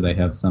 I'm sure they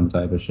have some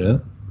type of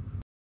shit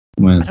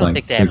when it's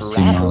like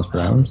 60 miles per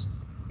hour.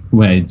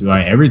 Wait,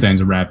 everything's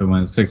a rapid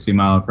when it's 60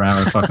 mile per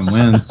hour fucking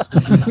winds.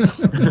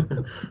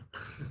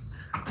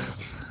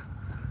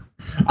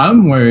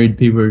 I'm worried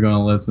people are going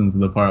to listen to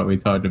the part we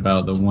talked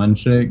about the one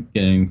chick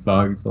getting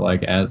fucked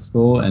like at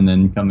school and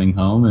then coming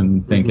home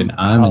and thinking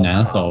I'm an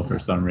asshole for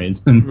some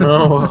reason.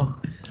 No.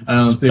 I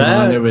don't see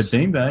why they would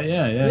think that.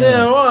 Yeah.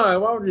 Yeah, why?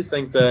 Why would you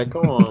think that?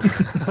 Come on.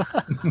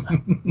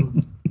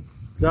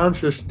 John's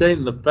just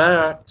stating the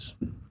facts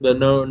that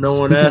no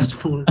one asked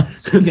for.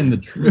 Speaking the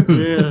truth.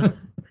 Yeah.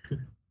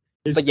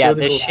 But yeah,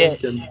 this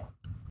shit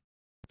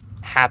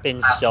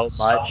happens so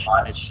much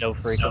and it's so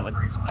frequent with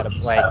these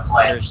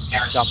there's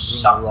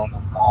something wrong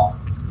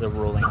with the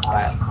ruling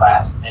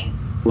class and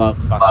love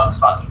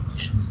fucking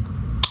kids.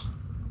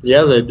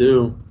 Yeah, they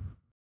do.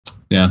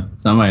 Yeah,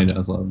 somebody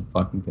does love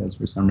fucking kids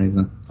for some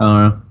reason. I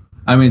don't know.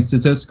 I mean,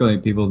 statistically,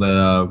 people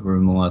that were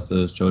molested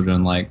as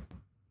children like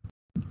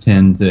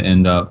tend to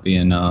end up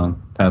being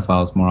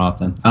pedophiles more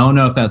often. I don't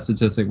know if that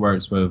statistic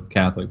works with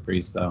Catholic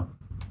priests though.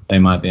 They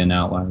might be an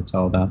outlier to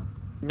all that.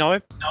 No,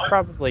 it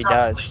probably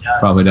does.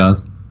 Probably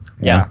does.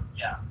 Yeah.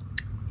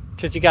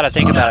 Because you got to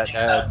think about it.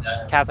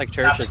 The Catholic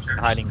Church has been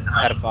hiding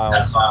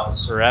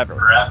pedophiles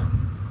forever.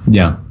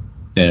 Yeah.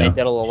 They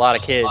diddle a lot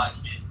of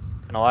kids,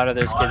 and a lot of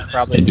those kids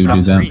probably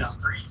become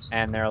priests.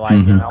 And they're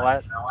like, you know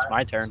what? It's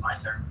my turn.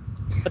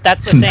 But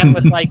that's the thing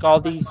with like all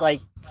these like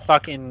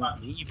fucking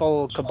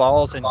evil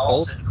cabals and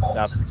cults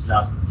and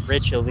stuff.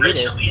 Rich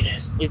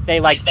elitists is they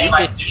like do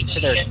this shit to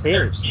their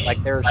kids.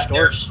 Like their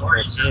stories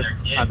where kids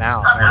come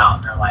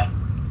out. They're like,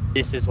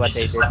 this is what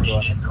they did to us,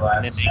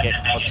 and then they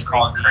get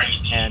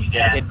crazy and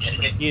get hit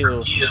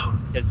with you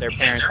because their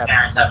parents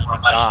have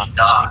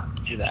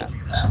to do that.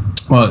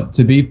 Well,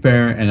 to be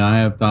fair, and I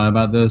have thought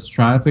about this,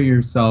 try to put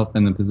yourself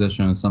in the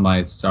position of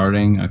somebody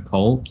starting a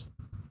cult.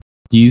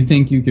 Do you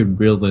think you could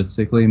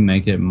realistically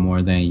make it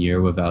more than a year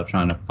without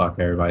trying to fuck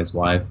everybody's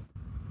wife?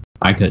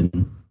 I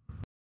couldn't.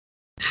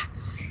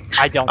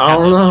 I don't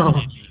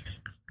know.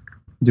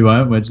 Do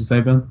I? What'd you say,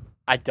 Ben?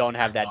 I don't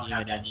have that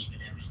demon in me.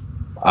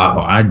 Oh,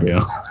 I do.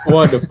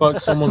 What, to fuck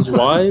someone's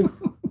wife?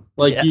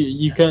 Like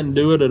you couldn't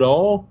do it at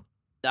all?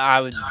 I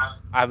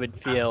would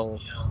feel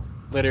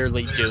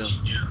literally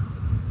doomed.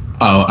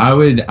 Oh, I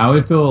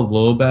would feel a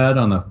little bad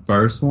on the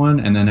first one,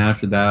 and then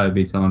after that, I'd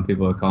be telling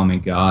people to call me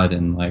God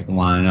and like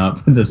line up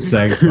for the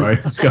sex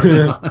parties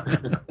going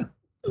on.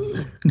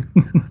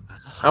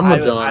 I'm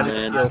a John,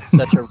 man. I would feel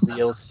such a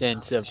real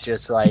sense of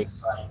just like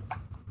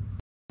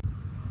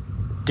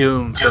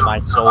doom for my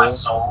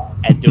soul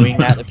and doing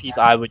that to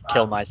people. I would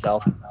kill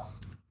myself.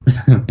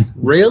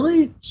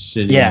 Really?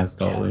 Shitty ass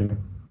cult leader.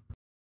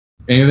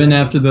 Even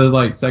after the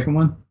like second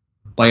one,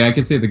 like I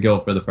could see the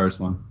guilt for the first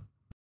one.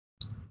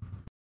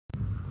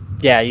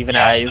 Yeah, even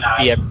I would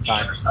be every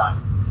time.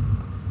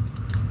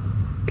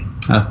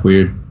 That's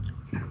weird.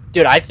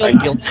 Dude, I feel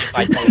guilty if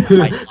I tell you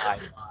my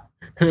life.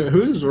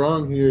 Who's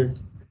wrong here?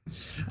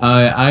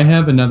 I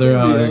have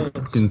another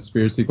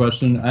conspiracy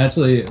question.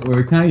 Actually,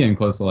 we're kind of getting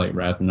close to like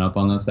wrapping up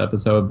on this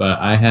episode, but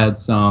I had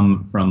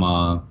some from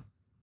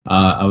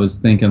I was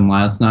thinking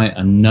last night.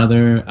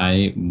 I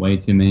ate way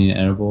too many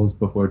edibles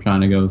before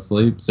trying to go to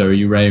sleep. So are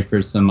you ready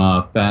for some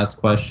fast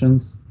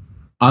questions?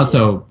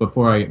 Also,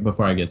 before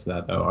I get to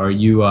that though, are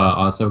you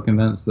also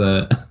convinced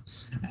that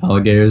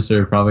alligators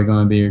are probably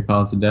going to be your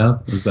cause of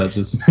death? Is that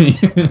just me?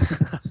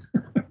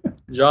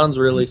 John's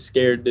really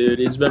scared, dude.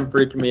 He's been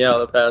freaking me out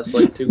the past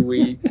like 2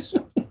 weeks.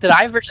 Did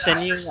I ever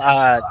send you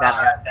that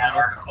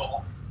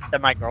article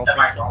that my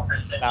girlfriend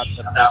sent about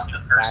the person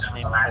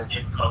whose last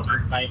name was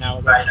COVID by an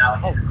alligator?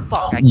 Oh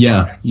fuck!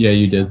 Yeah,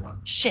 you did.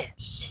 Shit.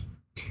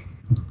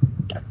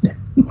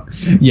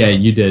 Yeah,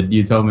 you did.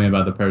 You told me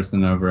about the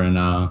person over in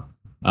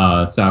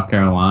South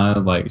Carolina.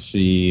 Like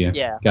she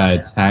got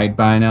attacked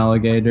by an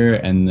alligator,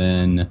 and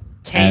then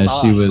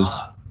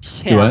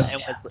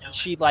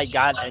she like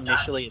got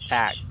initially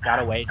attacked, got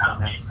away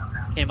somehow,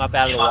 came up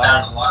out of the water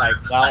and was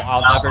like, well,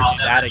 I'll never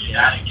do that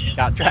again.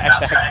 Got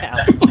dragged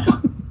back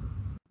down.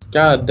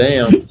 God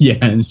damn. Yeah,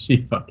 and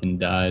she fucking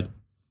died.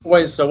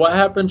 Wait, so what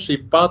happened? She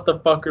fought the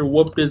fucker,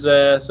 whooped his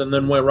ass, and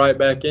then went right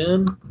back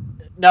in?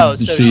 No,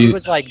 so she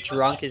was like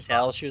drunk as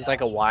hell. She was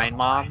like a wine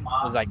mom,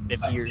 was like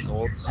 50 years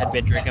old, had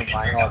been drinking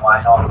wine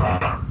all day.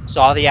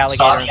 Saw the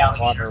alligator in the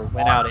water,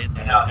 went out in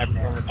there.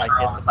 Everyone was like,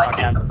 get the fuck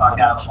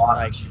out of the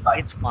water. She's like,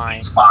 it's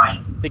fine.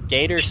 The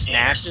gator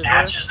snatches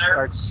her,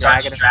 starts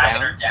dragging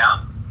her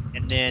down,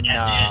 and then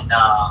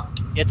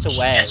gets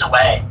away.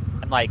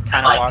 And like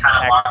kind of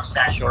walks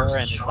back to the shore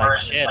and is like,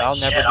 shit, I'll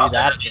never do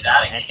that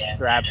again. And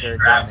grabs her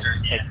again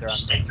and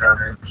takes her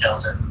under and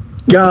kills her.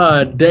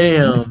 God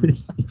damn.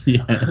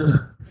 Yeah.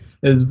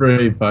 It's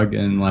pretty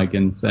fucking like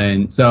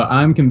insane. So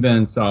I'm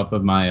convinced off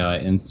of my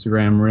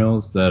Instagram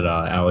reels that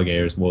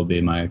alligators will be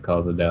my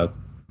cause of death.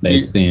 They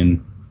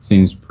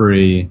seems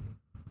pretty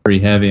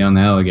heavy on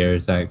the alligator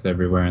attacks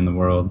everywhere in the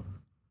world.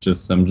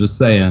 I'm just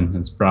saying,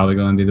 it's probably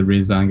going to be the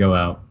reason I go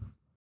out.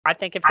 I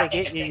think if they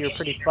get you, you're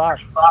pretty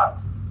fucked.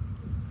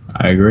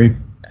 I agree.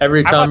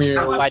 Every time you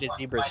bite a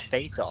zebra's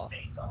face off.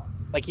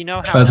 Like, you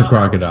know how that's a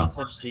crocodile.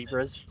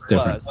 Zebras? It's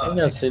different. I think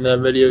I've seen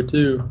that video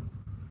too.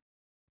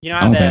 You know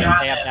how they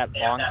have that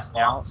long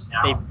snout?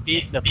 They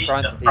beat the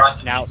front of his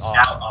snout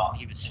off.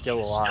 He was still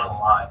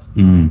alive.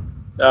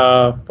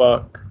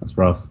 Fuck. That's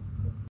rough.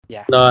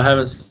 Yeah. No, I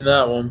haven't seen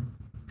that one.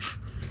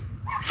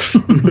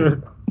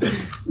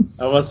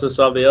 I must have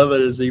saw the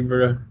other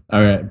zebra.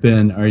 All right,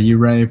 Ben, are you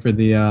ready for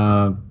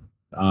the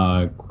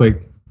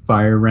quick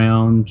fire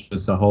round?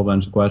 Just a whole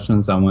bunch of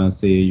questions. I want to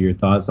see your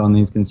thoughts on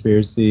these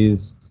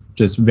conspiracies.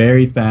 Just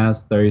very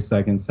fast, 30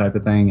 seconds type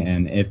of thing,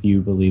 and if you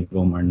believe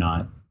them or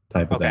not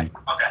type of thing.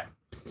 Okay.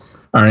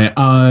 All right.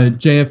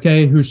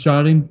 JFK, who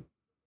shot him?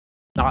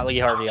 Not Lee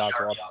Harvey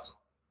Oswald.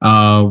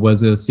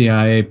 Was it a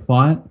CIA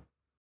plot?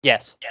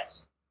 Yes.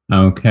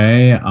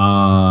 Okay.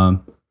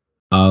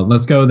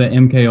 Let's go with the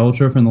MK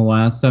Ultra from the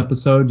last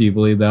episode. Do you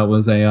believe that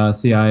was a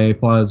CIA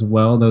plot as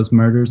well? Those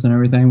murders and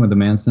everything with the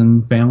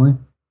Manson family?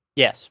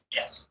 Yes.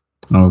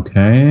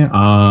 Okay.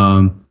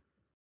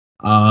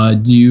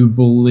 Do you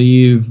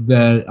believe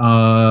that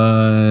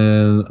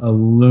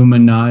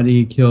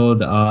Illuminati killed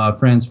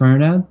Franz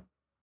Ferdinand?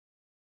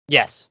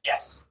 Yes.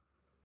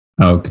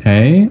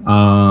 Okay.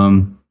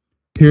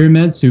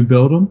 Pyramids, who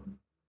built them?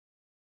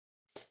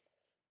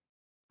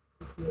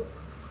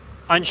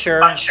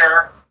 Unsure.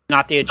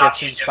 Not the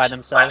Egyptians by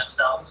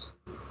themselves.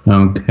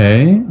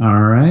 Okay.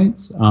 All right.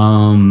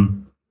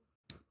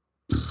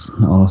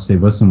 Let's see.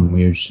 What's some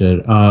weird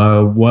shit?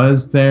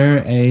 Was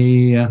there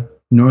a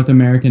North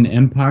American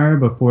empire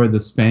before the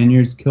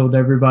Spaniards killed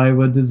everybody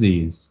with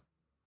disease?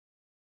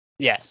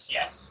 Yes.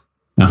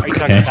 Okay. Are you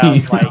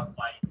talking about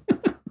like?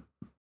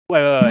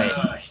 Wait.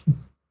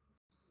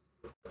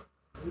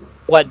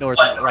 What North?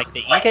 Like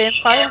the Inca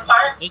Empire?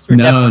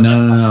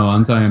 No.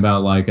 I'm talking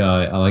about like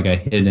a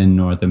hidden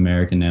North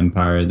American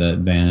empire that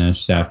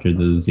vanished after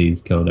the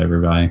disease killed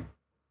everybody.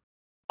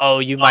 Oh,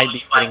 you might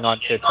be getting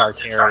onto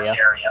Tartaria.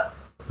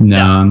 No,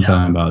 I'm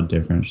talking about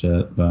different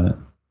shit, but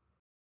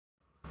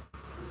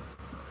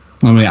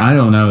I mean, I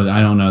don't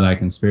know that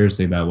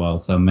conspiracy that well,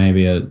 so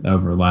maybe it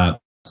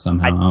overlaps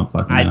somehow. I don't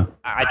fucking know.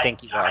 I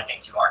think you are.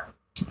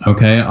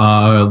 Okay,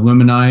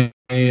 Illuminati,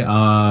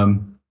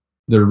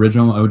 the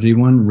original OG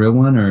one, real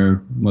one,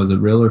 or was it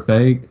real or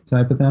fake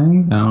type of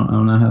thing? I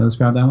don't know how to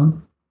describe that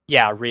one.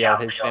 Yeah, Rio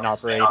has been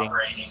operating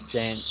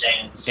since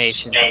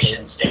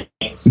nation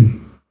states.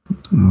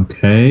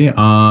 Okay,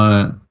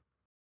 are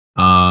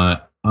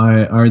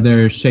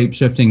there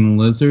shape-shifting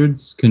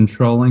lizards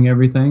controlling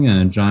everything in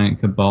a giant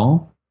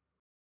cabal?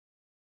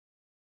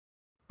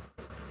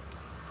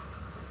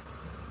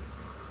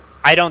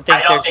 I don't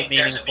think there's a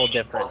meaningful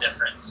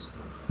difference.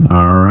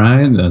 All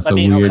right, that's a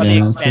weird answer. Let me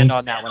expand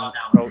on that one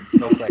real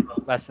quick.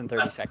 Less than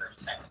 30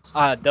 seconds.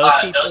 Those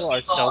people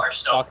are so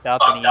fucked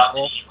up and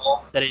evil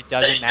that it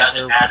doesn't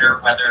matter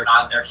whether or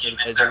not they're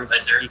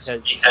lizards,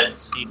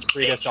 because they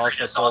treat us all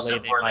so poorly,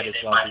 they might as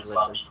well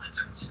be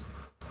lizards.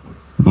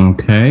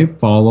 Okay,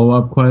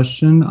 follow-up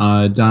question.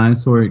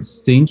 Dinosaur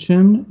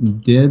extinction.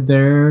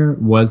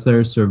 Was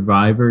there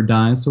survivor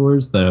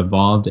dinosaurs that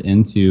evolved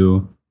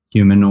into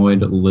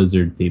humanoid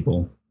lizard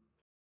people?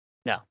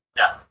 No.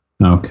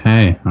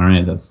 Okay, all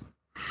right,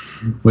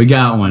 we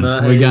got one.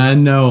 Nice. We got a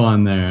no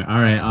on there. All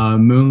right,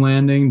 moon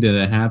landing, did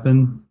it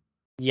happen?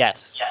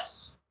 Yes.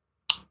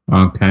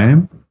 Okay.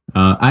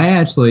 I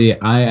actually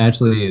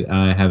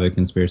have a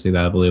conspiracy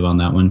that I believe on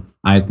that one.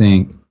 I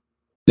think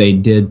they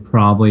did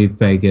probably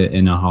fake it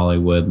in a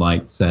Hollywood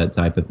like set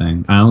type of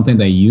thing. I don't think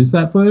they used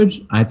that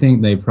footage. I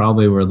think they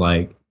probably were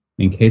like,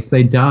 in case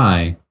they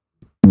die,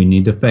 we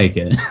need to fake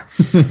it.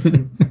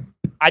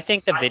 I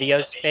think the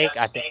video's fake.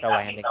 I think the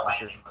landing was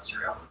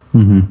real.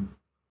 Mm-hmm.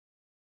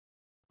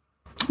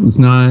 It's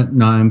not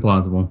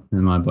implausible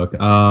in my book.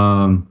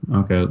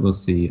 Okay, let's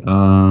see.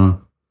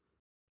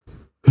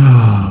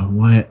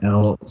 What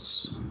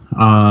else?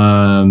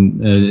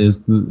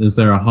 Is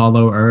there a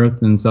hollow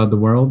Earth inside the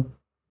world?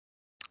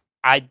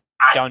 I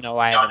don't know.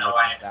 I haven't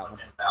looked at that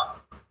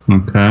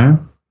one. Okay.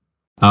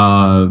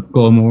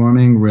 Global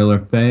warming, real or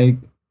fake?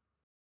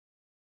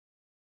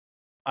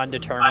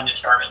 Undetermined.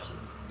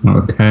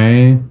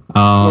 Okay.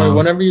 Wait,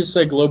 whenever you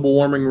say global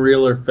warming,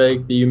 real or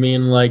fake, do you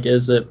mean like,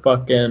 is it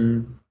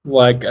fucking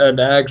Like an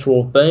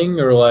actual thing,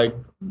 or like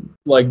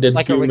did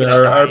Like, are we human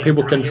gonna die are in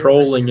people 3 years?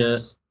 controlling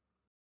it?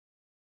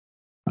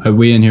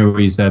 We didn't hear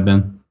what you said,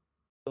 Ben.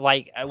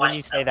 Like, when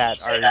you say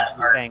that, are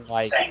you saying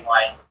like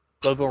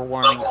global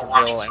warming's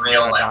real and we're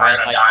gonna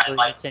die in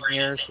like 3 to 10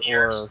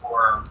 years,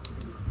 or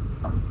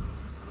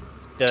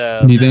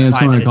the Do you think it's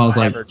going climate to has cause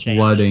like never changed?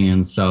 flooding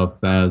and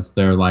stuff as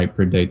they're like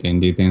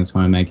predicting? Do you think it's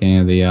going to make any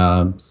of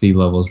the sea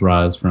levels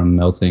rise from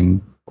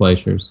melting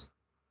glaciers?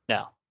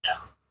 No.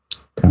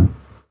 Okay.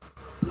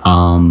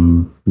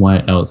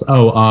 What else?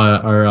 Oh,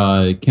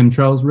 are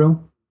chemtrails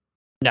real?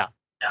 No.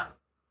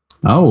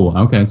 Oh,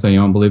 okay. So you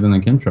don't believe in the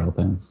chemtrail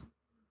things?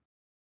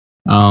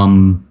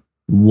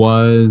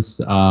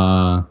 Was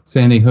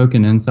Sandy Hook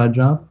an inside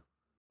job?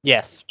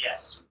 Yes.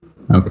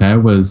 Okay.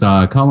 Was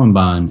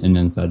Columbine an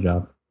inside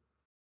job?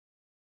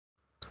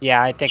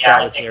 Yeah, I think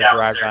that was their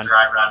dry run.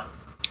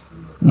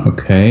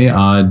 Okay.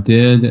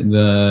 Did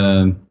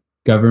the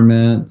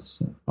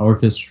government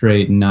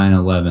orchestrate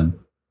 9/11?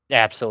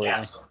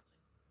 Absolutely.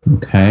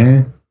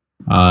 Okay.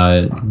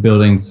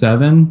 Building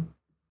 7?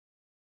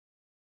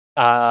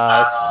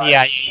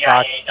 CIA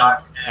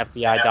documents,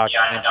 FBI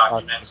documents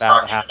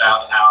talking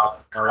about how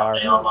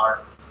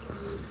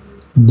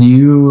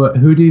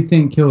Who do you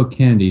think killed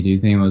Kennedy? Do you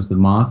think it was the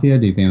mafia?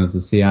 Do you think it was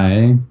the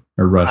CIA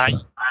or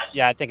Russia?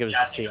 Yeah, I think it was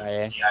the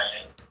CIA.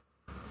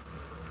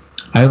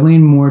 I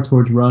lean more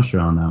towards Russia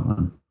on that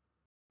one.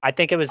 I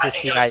think it was the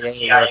CIA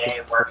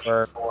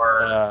working for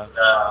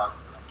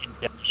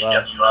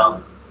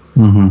NWO.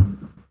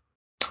 Mm-hmm.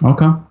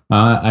 Okay.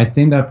 I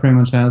think that pretty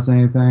much has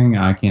anything.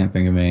 I can't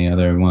think of any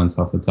other ones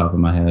off the top of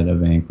my head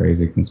of any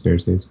crazy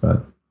conspiracies,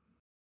 but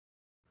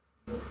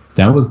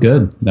that was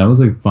good. That was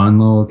a fun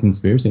little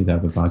conspiracy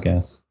type of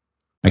podcast.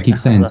 I keep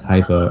saying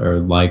typa or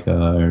Leica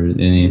or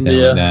anything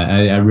like that.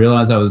 I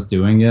realized I was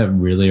doing it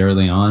really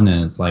early on,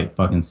 and it's like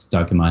fucking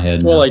stuck in my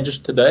head. Well, like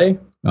just today?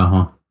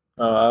 Uh-huh.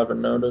 Oh, I haven't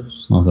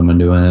noticed. Well, I've been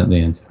doing it the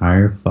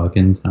entire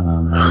fucking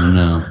time. I don't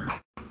know.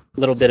 A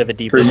little bit of a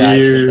deeper dive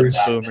into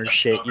the boomer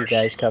shit you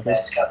guys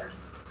covered.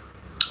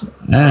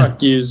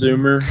 Fuck you,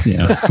 Zoomer.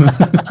 Yeah.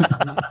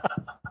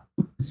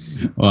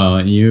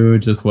 Well, you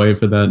just wait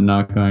for that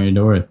knock on your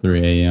door at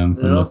 3 a.m.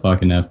 from the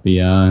fucking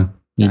FBI.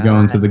 You're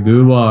going to the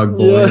gulag,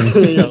 boy.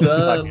 Yeah, I'm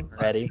fucking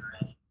ready.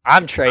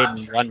 I'm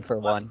trading 1 for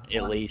 1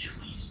 at least.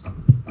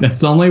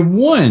 That's only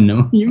 1.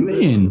 What do you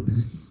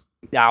mean?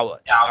 Now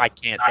I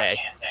can't say,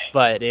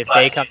 but if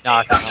they come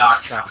knocking,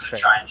 I'm trying to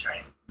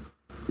trade.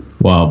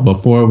 Well,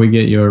 before we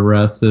get you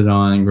arrested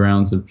on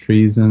grounds of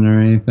treason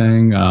or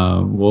anything,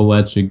 we'll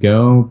let you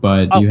go.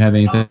 But do you have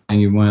anything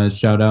you want to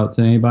shout out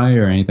to anybody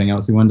or anything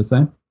else you wanted to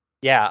say?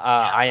 Yeah,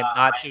 I am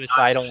not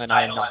suicidal and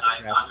I am not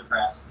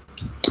depressed.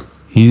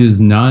 He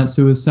is not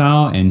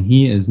suicidal and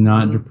he is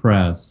not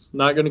depressed.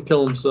 Not gonna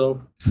kill himself.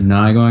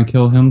 Not going to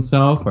kill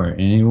himself or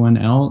anyone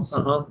else.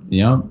 Uh-huh.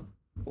 Yep.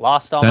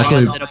 Lost all my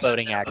guns in a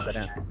boating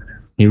accident.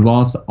 He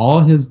lost all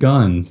his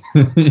guns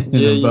in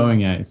a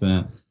boating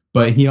accident.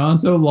 But he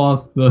also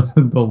lost the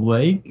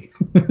lake.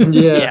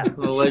 Yeah,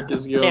 the lake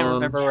is gone. Can't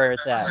remember where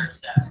it's at.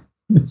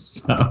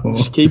 So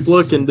just keep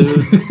looking,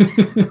 dude.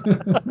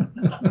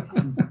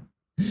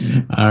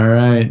 All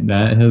right,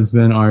 that has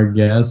been our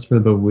guest for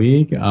the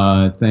week.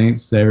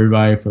 Thanks to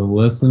everybody for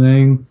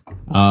listening.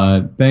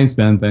 Thanks,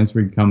 Ben. Thanks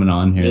for coming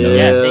on here.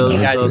 Yeah, thank you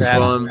guys for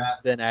having me.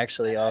 It's been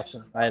actually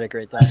awesome. I had a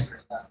great time.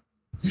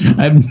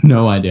 I have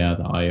no idea how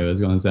the audio is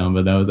going to sound,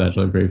 but that was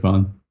actually pretty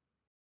fun.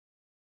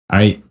 All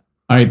right.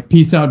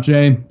 Peace out,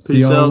 Jay. See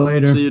you all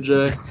later. See you,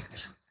 Jay.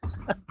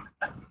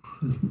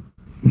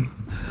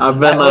 I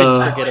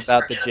always forget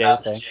about the Jay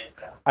thing.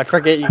 I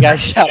forget you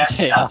guys shout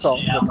Jay out all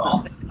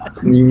the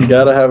time. You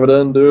gotta have it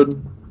in,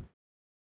 dude.